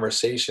have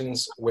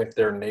conversations with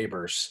their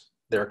neighbors,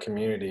 their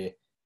community,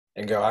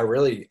 and go, I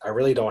really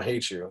don't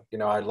hate you.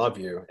 I love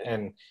you.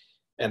 And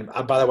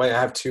by the way, I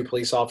have two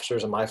police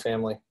officers in my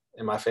family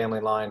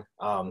line,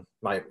 on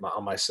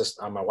my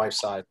sister, on my wife's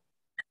side.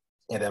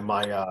 And then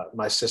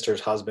my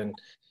sister's husband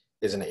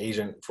is an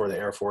agent for the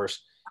Air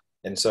Force.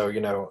 And so,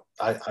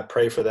 I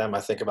pray for them.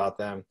 I think about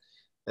them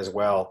as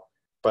well.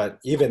 But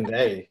even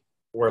they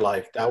were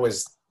like,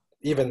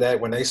 even that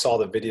when they saw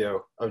the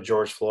video of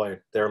George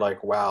Floyd, they're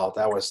like, wow,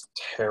 that was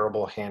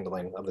terrible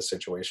handling of the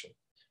situation.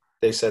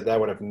 They said they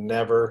would have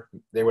never,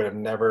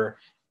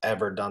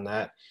 ever done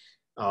that.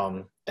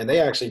 And they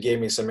actually gave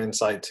me some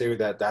insight too,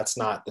 that that's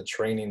not the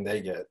training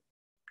they get,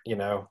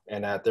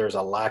 and that there's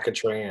a lack of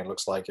training, it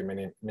looks like,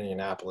 in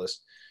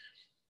Minneapolis.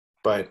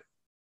 But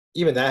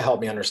even that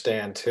helped me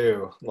understand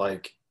too,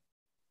 like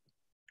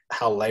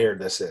how layered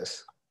this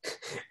is,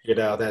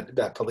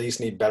 that police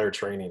need better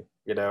training,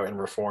 and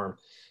reform,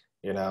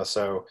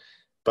 so,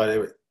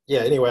 but yeah,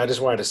 anyway, I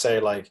just wanted to say,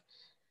 like,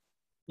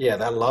 yeah,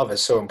 that love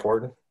is so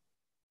important.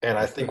 And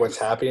I think what's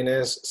happening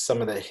is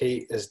some of the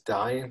hate is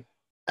dying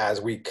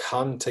as we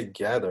come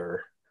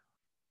together.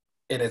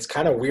 And it's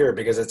kind of weird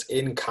because it's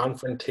in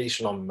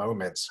confrontational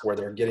moments where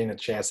they're getting a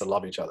chance to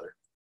love each other.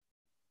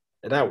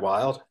 Isn't that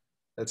wild?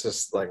 It's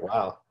just like,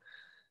 wow.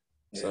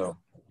 Yeah. So,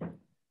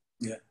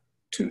 yeah.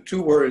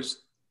 Two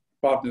words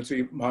popped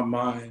into my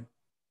mind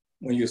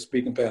when you're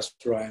speaking,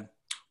 Pastor Ryan.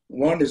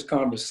 One is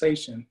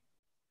conversation,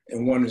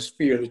 and one is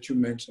fear that you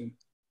mentioned.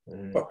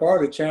 But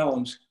part of the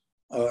challenge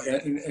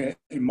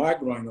in my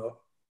growing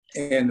up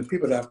and the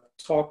people that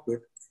I've talked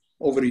with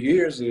over the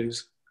years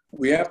is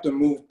we have to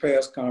move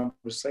past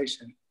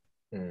conversation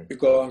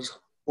because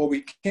what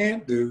we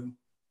can't do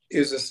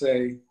is to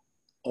say,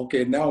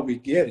 okay, now we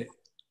get it.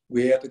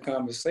 We had the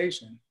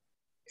conversation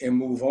and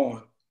move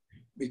on.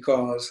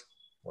 Because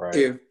right.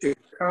 if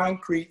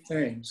concrete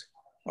things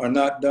are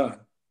not done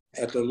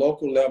at the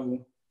local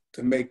level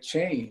to make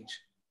change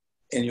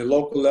in your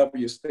local level,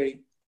 your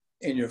state,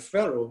 and your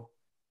federal,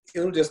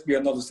 it'll just be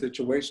another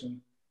situation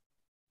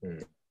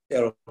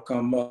that'll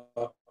come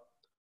up.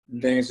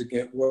 Things will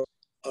get worse.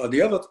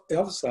 The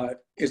other side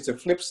is the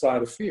flip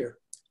side of fear.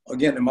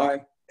 Again, in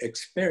my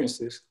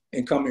experiences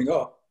in coming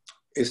up,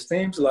 it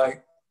seems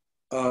like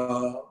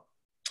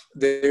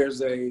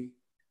there's a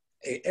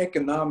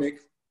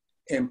economic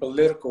and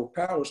political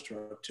power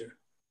structure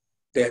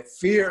that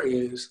fear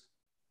is,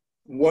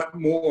 what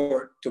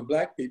more to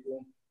Black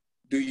people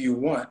do you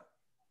want?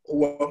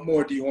 What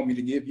more do you want me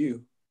to give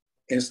you?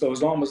 And so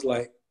it's almost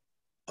like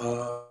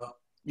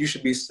you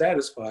should be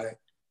satisfied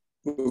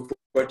with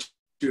what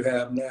you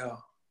have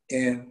now.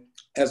 And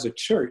as a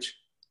church,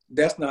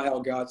 that's not how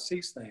God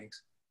sees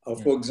things.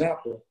 For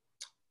example,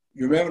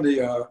 you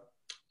remember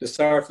the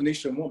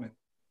Syrophoenician woman,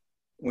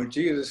 when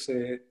Jesus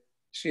said,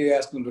 she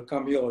asked him to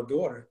come heal her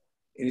daughter.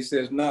 And he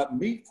says, not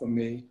meet for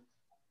me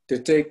to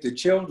take the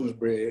children's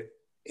bread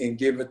and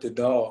give it to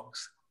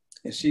dogs.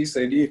 And she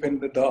said, even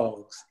the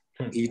dogs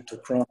eat the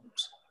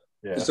crumbs.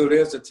 Yeah. And so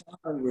there's a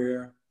time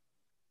where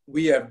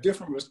we have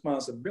different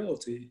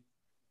responsibility,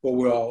 but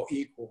we're all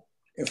equal.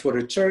 And for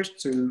the church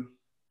to,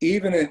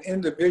 even in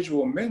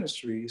individual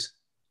ministries,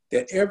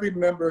 that every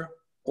member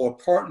or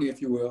partner,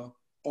 if you will,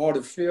 ought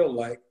to feel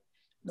like,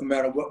 no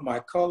matter what my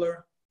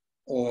color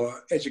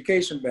or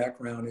education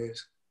background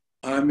is,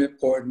 I'm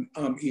important,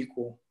 I'm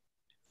equal,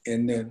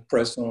 and then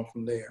press on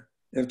from there.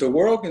 And if the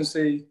world can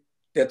see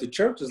that the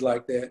church is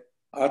like that,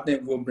 I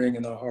think we'll bring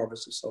in our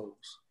harvest of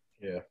souls.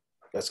 Yeah,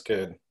 that's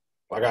good.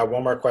 I got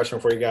one more question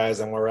for you guys,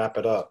 and we'll wrap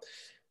it up.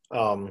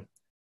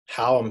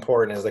 How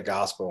important is the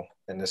gospel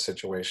in this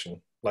situation?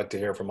 I'd like to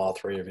hear from all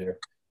three of you.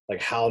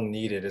 Like, how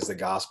needed is the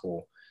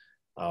gospel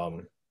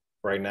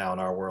right now in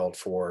our world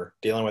for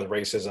dealing with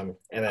racism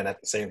and then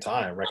at the same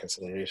time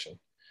reconciliation?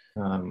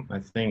 I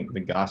think the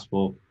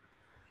gospel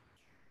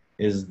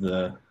is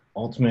the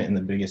ultimate and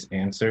the biggest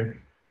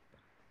answer.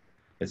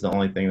 It's the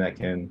only thing that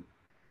can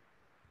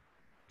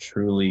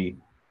truly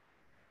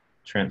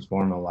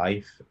transform a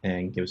life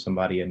and give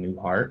somebody a new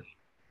heart.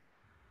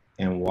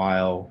 And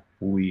while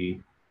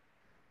we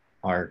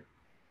are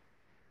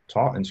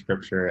taught in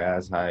scripture,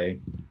 as I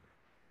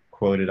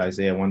quoted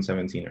Isaiah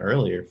 117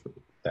 earlier,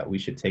 that we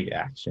should take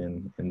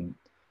action and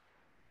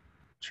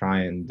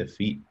try and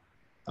defeat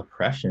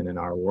oppression in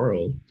our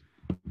world,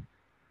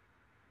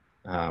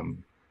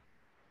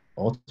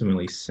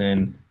 ultimately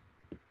sin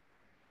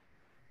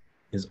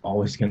is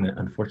always going to,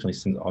 unfortunately,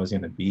 sin's always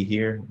going to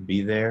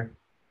be there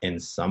in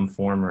some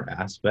form or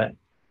aspect,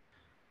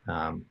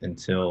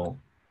 until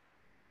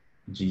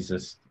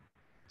Jesus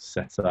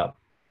sets up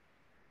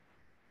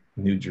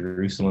New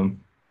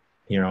Jerusalem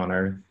here on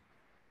earth.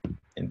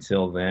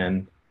 Until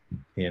then,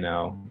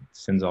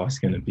 sin's always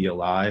going to be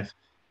alive.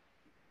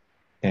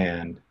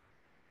 And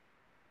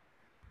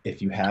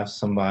if you have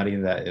somebody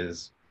that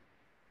is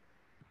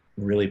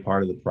really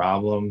part of the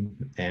problem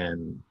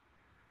and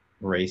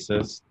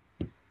racist,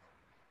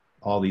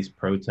 all these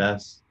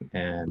protests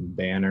and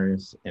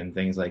banners and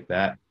things like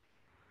that,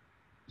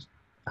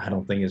 I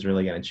don't think is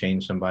really going to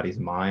change somebody's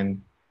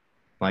mind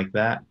like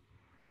that.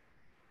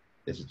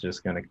 It's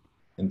just going to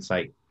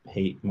incite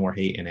more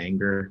hate and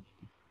anger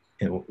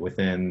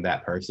within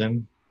that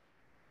person.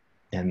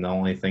 And the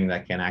only thing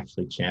that can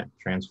actually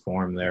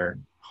transform their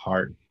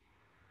heart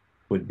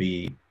would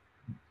be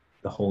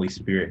the Holy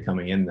Spirit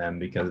coming in them,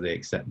 because they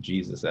accept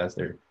Jesus as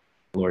their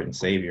Lord and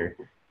Savior.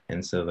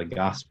 And so the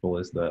gospel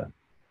is the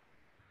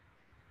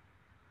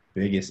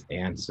biggest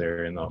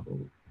answer, and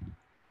to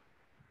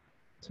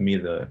me,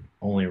 the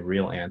only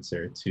real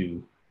answer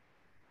to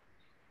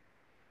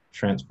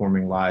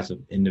transforming lives of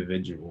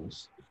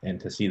individuals. And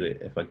to see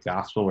that if a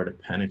gospel were to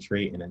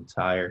penetrate an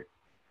entire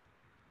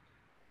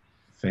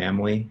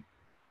family,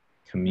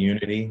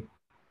 community,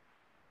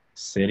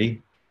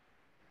 city,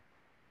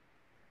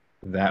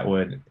 that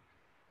would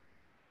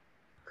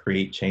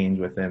create change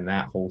within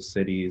that whole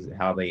city's,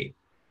 how they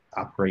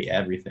operate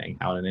everything,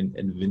 how an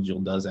individual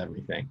does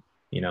everything.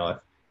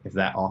 If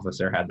that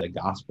officer had the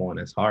gospel in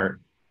his heart,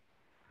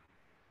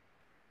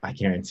 I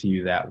guarantee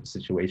you that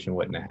situation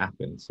wouldn't have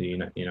happened. So, you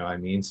know what I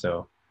mean?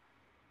 So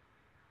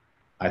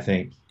I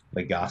think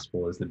the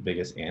gospel is the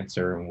biggest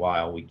answer. And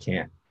while we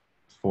can't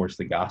force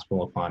the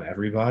gospel upon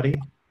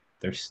everybody,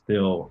 there's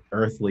still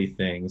earthly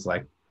things,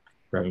 like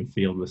Reverend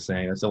Field was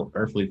saying, there's still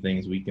earthly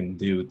things we can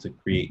do to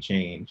create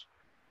change.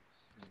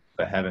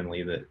 But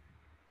heavenly, the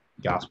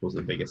gospel is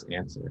the biggest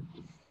answer.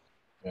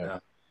 Yeah.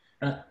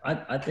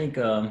 I think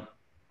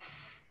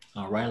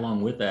right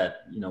along with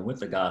that, with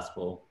the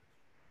gospel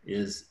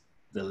is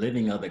the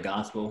living of the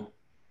gospel,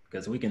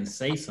 because we can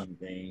say some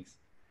things,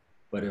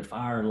 but if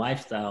our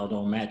lifestyle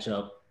don't match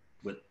up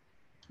with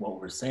what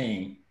we're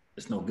saying,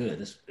 it's no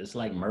good. It's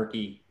like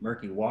murky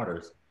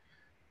waters.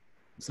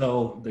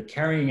 So the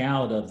carrying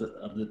out of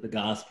the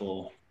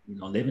gospel,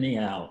 living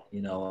it out,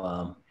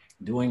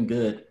 doing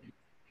good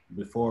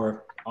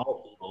before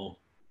all people,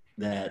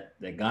 that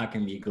God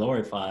can be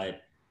glorified.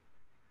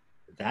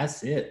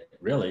 That's it,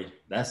 really.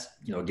 That's,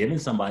 giving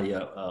somebody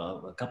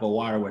a cup of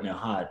water when they're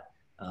hot,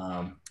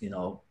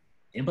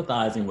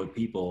 empathizing with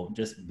people,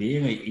 just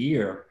being an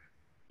ear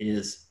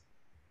is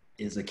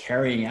a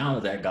carrying out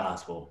of that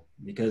gospel.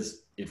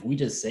 Because if we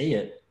just say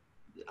it,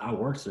 our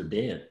works are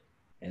dead,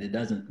 and it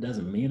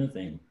doesn't mean a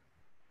thing.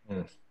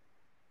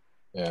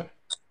 Yeah.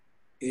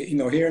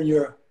 Hearing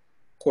your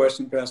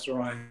question, Pastor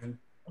Ryan,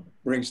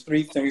 brings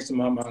three things to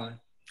my mind.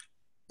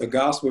 The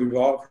gospel we've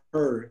all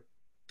heard.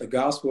 The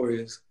gospel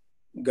is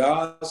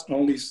God's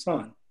only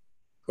Son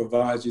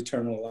provides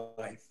eternal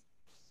life.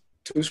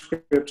 Two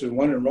scriptures,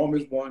 one in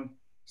Romans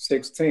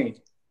 1:16.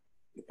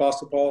 The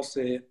Apostle Paul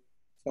said,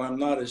 "For I'm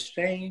not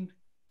ashamed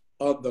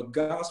of the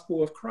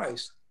gospel of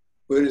Christ,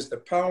 for it is the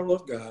power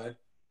of God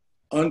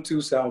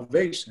unto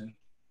salvation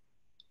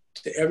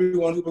to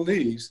everyone who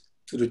believes,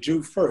 to the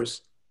Jew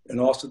first, and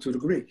also to the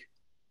Greek."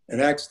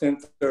 And Acts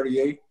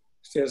 10:38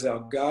 says, "How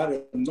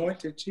God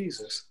anointed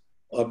Jesus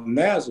of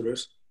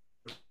Nazareth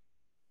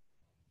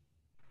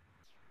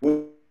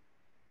with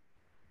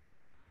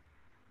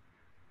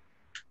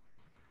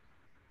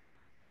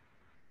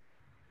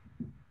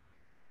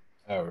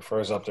Oh, we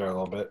froze up there a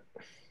little bit.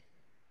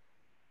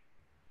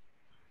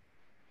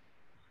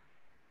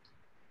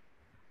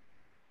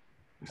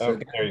 Oh,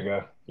 there you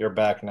go. You're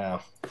back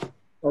now.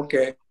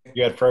 Okay.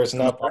 You had frozen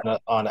up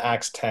on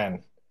Acts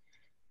 10.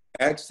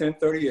 Acts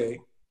 10:38.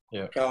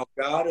 Yeah. How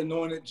God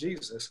anointed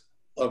Jesus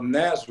of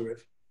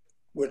Nazareth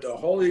with the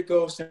Holy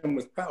Ghost and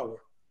with power,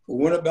 who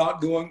went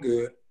about doing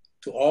good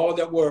to all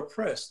that were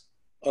oppressed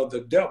of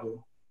the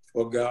devil,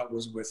 for God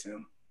was with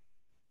him.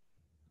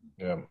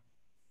 Yeah.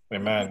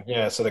 Amen.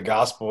 Yeah. So the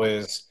gospel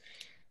is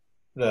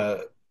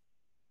the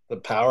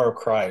power of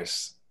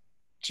Christ,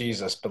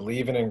 Jesus,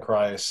 believing in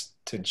Christ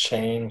to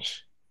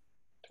change,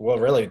 well,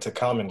 really to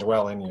come and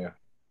dwell in you,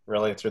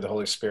 really through the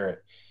Holy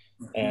Spirit.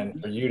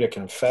 And for you to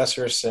confess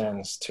your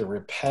sins, to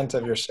repent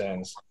of your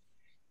sins,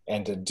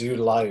 and to do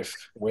life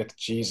with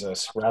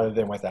Jesus rather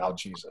than without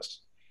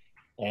Jesus.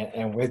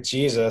 And with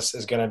Jesus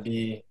is going to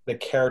be the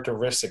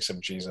characteristics of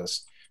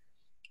Jesus.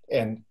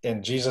 And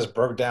Jesus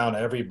broke down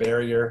every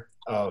barrier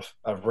of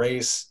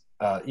race,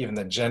 even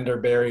the gender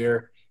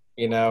barrier,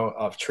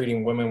 of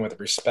treating women with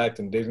respect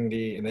and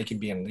dignity, and they can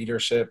be in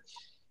leadership.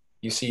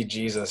 You see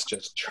Jesus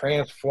just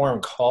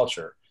transform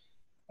culture.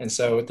 And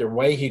so the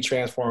way he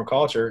transformed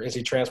culture is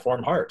he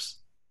transformed hearts.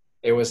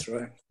 It was That's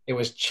right. it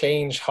was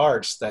change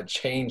hearts that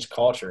changed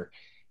culture.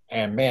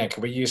 And man,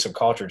 can we use some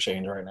culture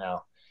change right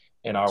now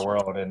in our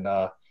world? And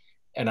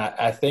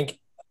I think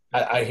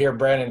I hear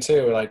Brandon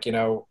too, like,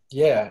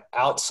 yeah,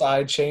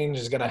 outside change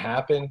is going to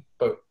happen,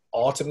 but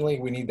ultimately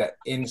we need that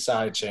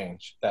inside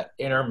change, that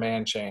inner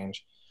man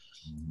change,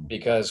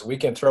 because we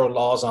can throw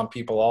laws on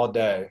people all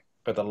day,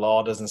 but the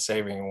law doesn't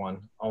save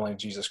anyone. Only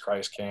Jesus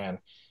Christ can.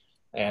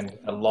 And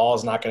a law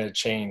is not going to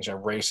change a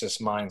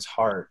racist mind's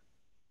heart.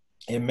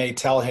 It may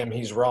tell him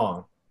he's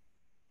wrong,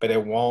 but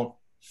it won't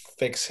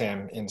fix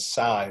him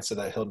inside so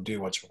that he'll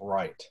do what's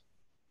right.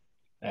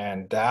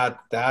 And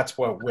that's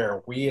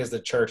where we as the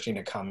church need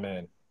to come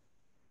in,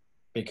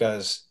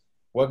 because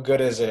what good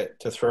is it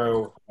to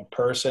throw a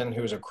person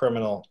who's a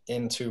criminal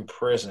into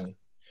prison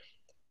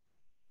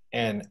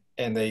and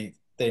they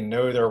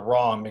know they're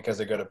wrong because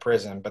they go to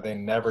prison, but they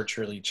never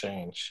truly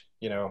change.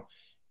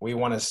 We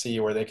want to see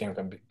where they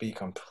can be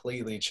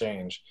completely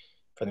changed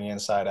from the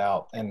inside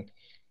out. And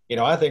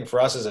I think for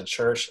us as a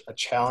church, a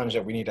challenge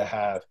that we need to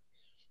have,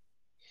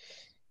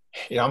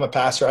 I'm a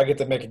pastor, I get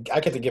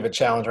to give a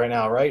challenge right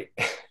now, right?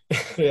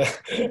 Yeah.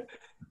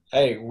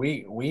 Hey,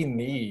 we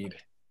need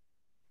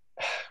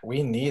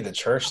the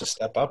church to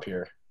step up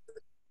here,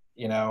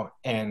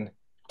 and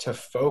to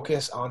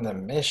focus on the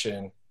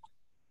mission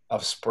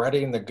of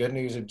spreading the good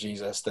news of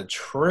Jesus, the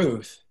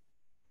truth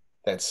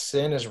that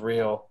sin is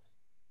real,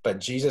 but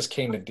Jesus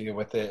came to deal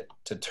with it,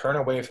 to turn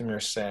away from your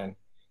sin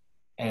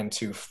and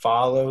to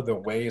follow the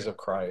ways of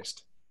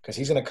Christ, because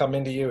he's going to come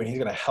into you and he's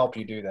going to help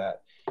you do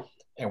that.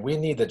 And we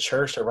need the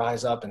church to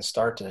rise up and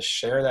start to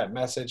share that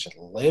message,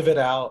 live it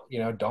out.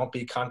 Don't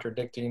be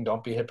contradicting,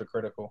 don't be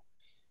hypocritical,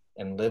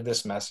 and live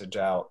this message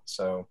out.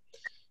 So,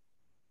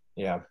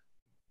 yeah.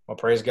 Well,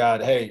 praise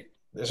God. Hey,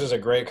 this was a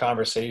great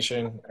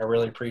conversation. I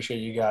really appreciate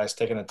you guys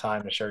taking the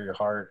time to share your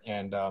heart.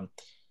 And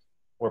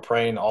we're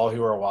praying all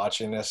who are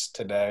watching this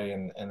today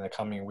and in the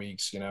coming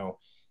weeks,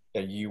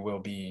 that you will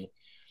be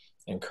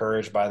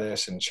encouraged by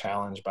this and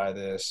challenged by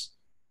this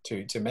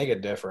to make a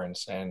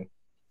difference. And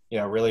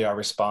really our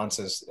response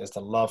is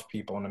to love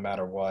people no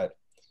matter what,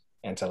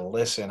 and to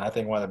listen. I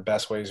think one of the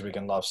best ways we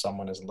can love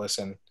someone is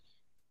listen,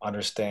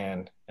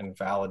 understand, and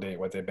validate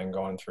what they've been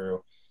going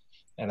through.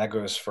 And that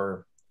goes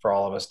for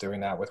all of us, doing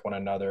that with one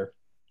another.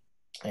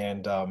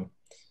 And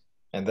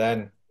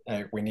then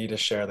we need to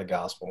share the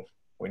gospel.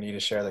 We need to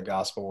share the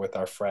gospel with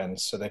our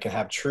friends so they can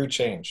have true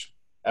change,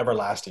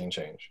 everlasting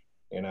change,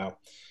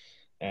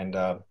 And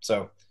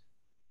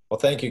well,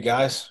 thank you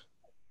guys.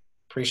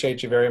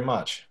 Appreciate you very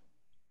much.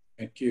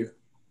 Thank you.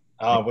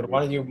 Would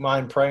one of you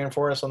mind praying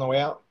for us on the way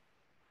out?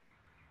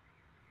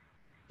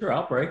 Sure,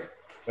 I'll pray.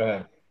 Go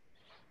ahead.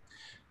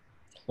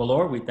 Well,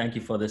 Lord, we thank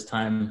you for this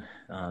time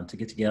to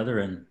get together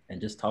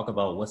and just talk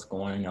about what's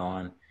going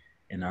on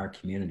in our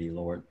community,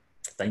 Lord.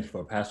 Thank you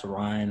for Pastor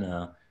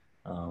Ryan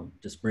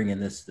just bringing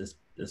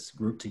this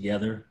group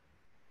together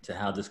to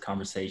have this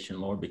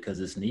conversation, Lord, because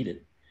it's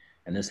needed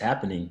and it's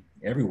happening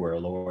everywhere,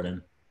 Lord.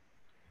 And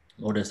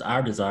Lord, it's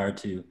our desire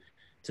to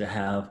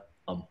have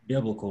a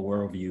biblical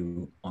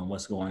worldview on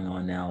what's going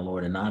on now,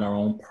 Lord, and not our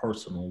own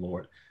personal,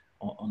 Lord,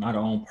 not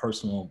our own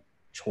personal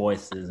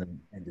choices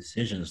and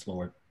decisions,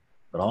 Lord.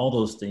 But all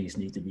those things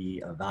need to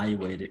be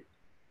evaluated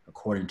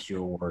according to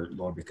your word,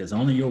 Lord, because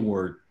only your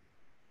word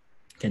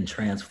can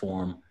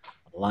transform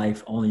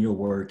life. Only your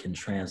word can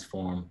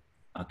transform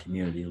a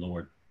community,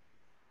 Lord.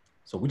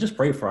 So we just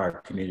pray for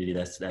our community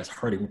that's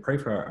hurting. We pray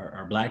for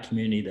our Black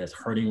community that's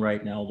hurting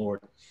right now, Lord.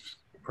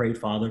 We pray,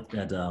 Father,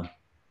 that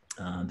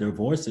their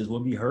voices will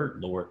be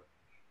heard, Lord.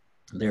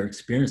 Their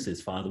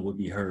experiences, Father, will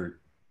be heard.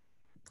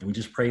 And we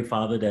just pray,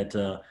 Father,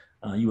 that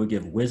you will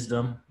give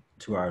wisdom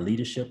to our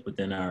leadership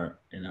in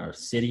our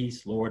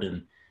cities, Lord,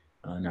 and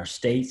in our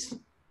states,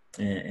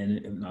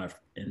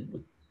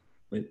 and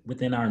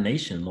within our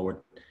nation, Lord.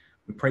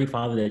 We pray,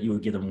 Father, that you will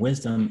give them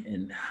wisdom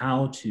in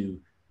how to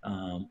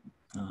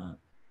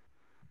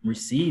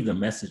receive the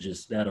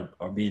messages that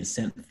are being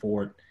sent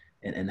forward,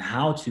 and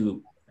how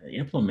to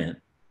implement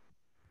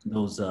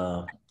those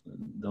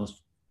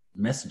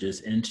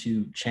messages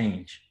into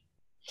change.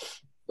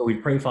 So we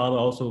pray, Father,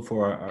 also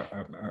for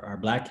our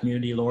Black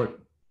community,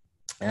 Lord,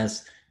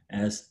 as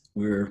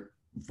we're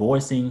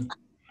voicing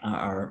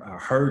our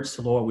hurts,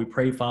 Lord. We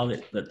pray, Father,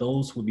 that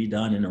those will be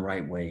done in the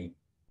right way,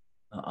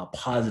 a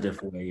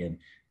positive way,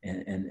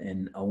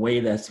 and a way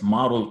that's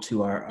modeled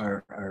to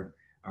our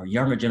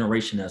younger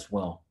generation as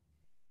well.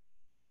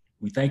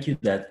 We thank you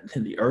that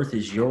the earth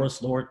is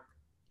yours, Lord,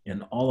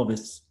 in all of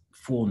its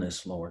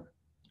fullness, Lord.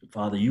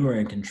 Father, you are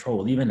in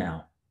control even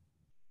now.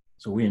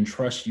 So we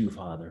entrust you,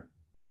 Father.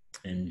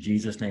 In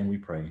Jesus' name we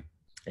pray.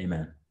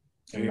 Amen.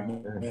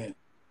 Amen.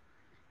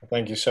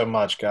 Thank you so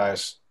much,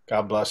 guys.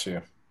 God bless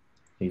you.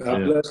 You God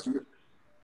too. bless you.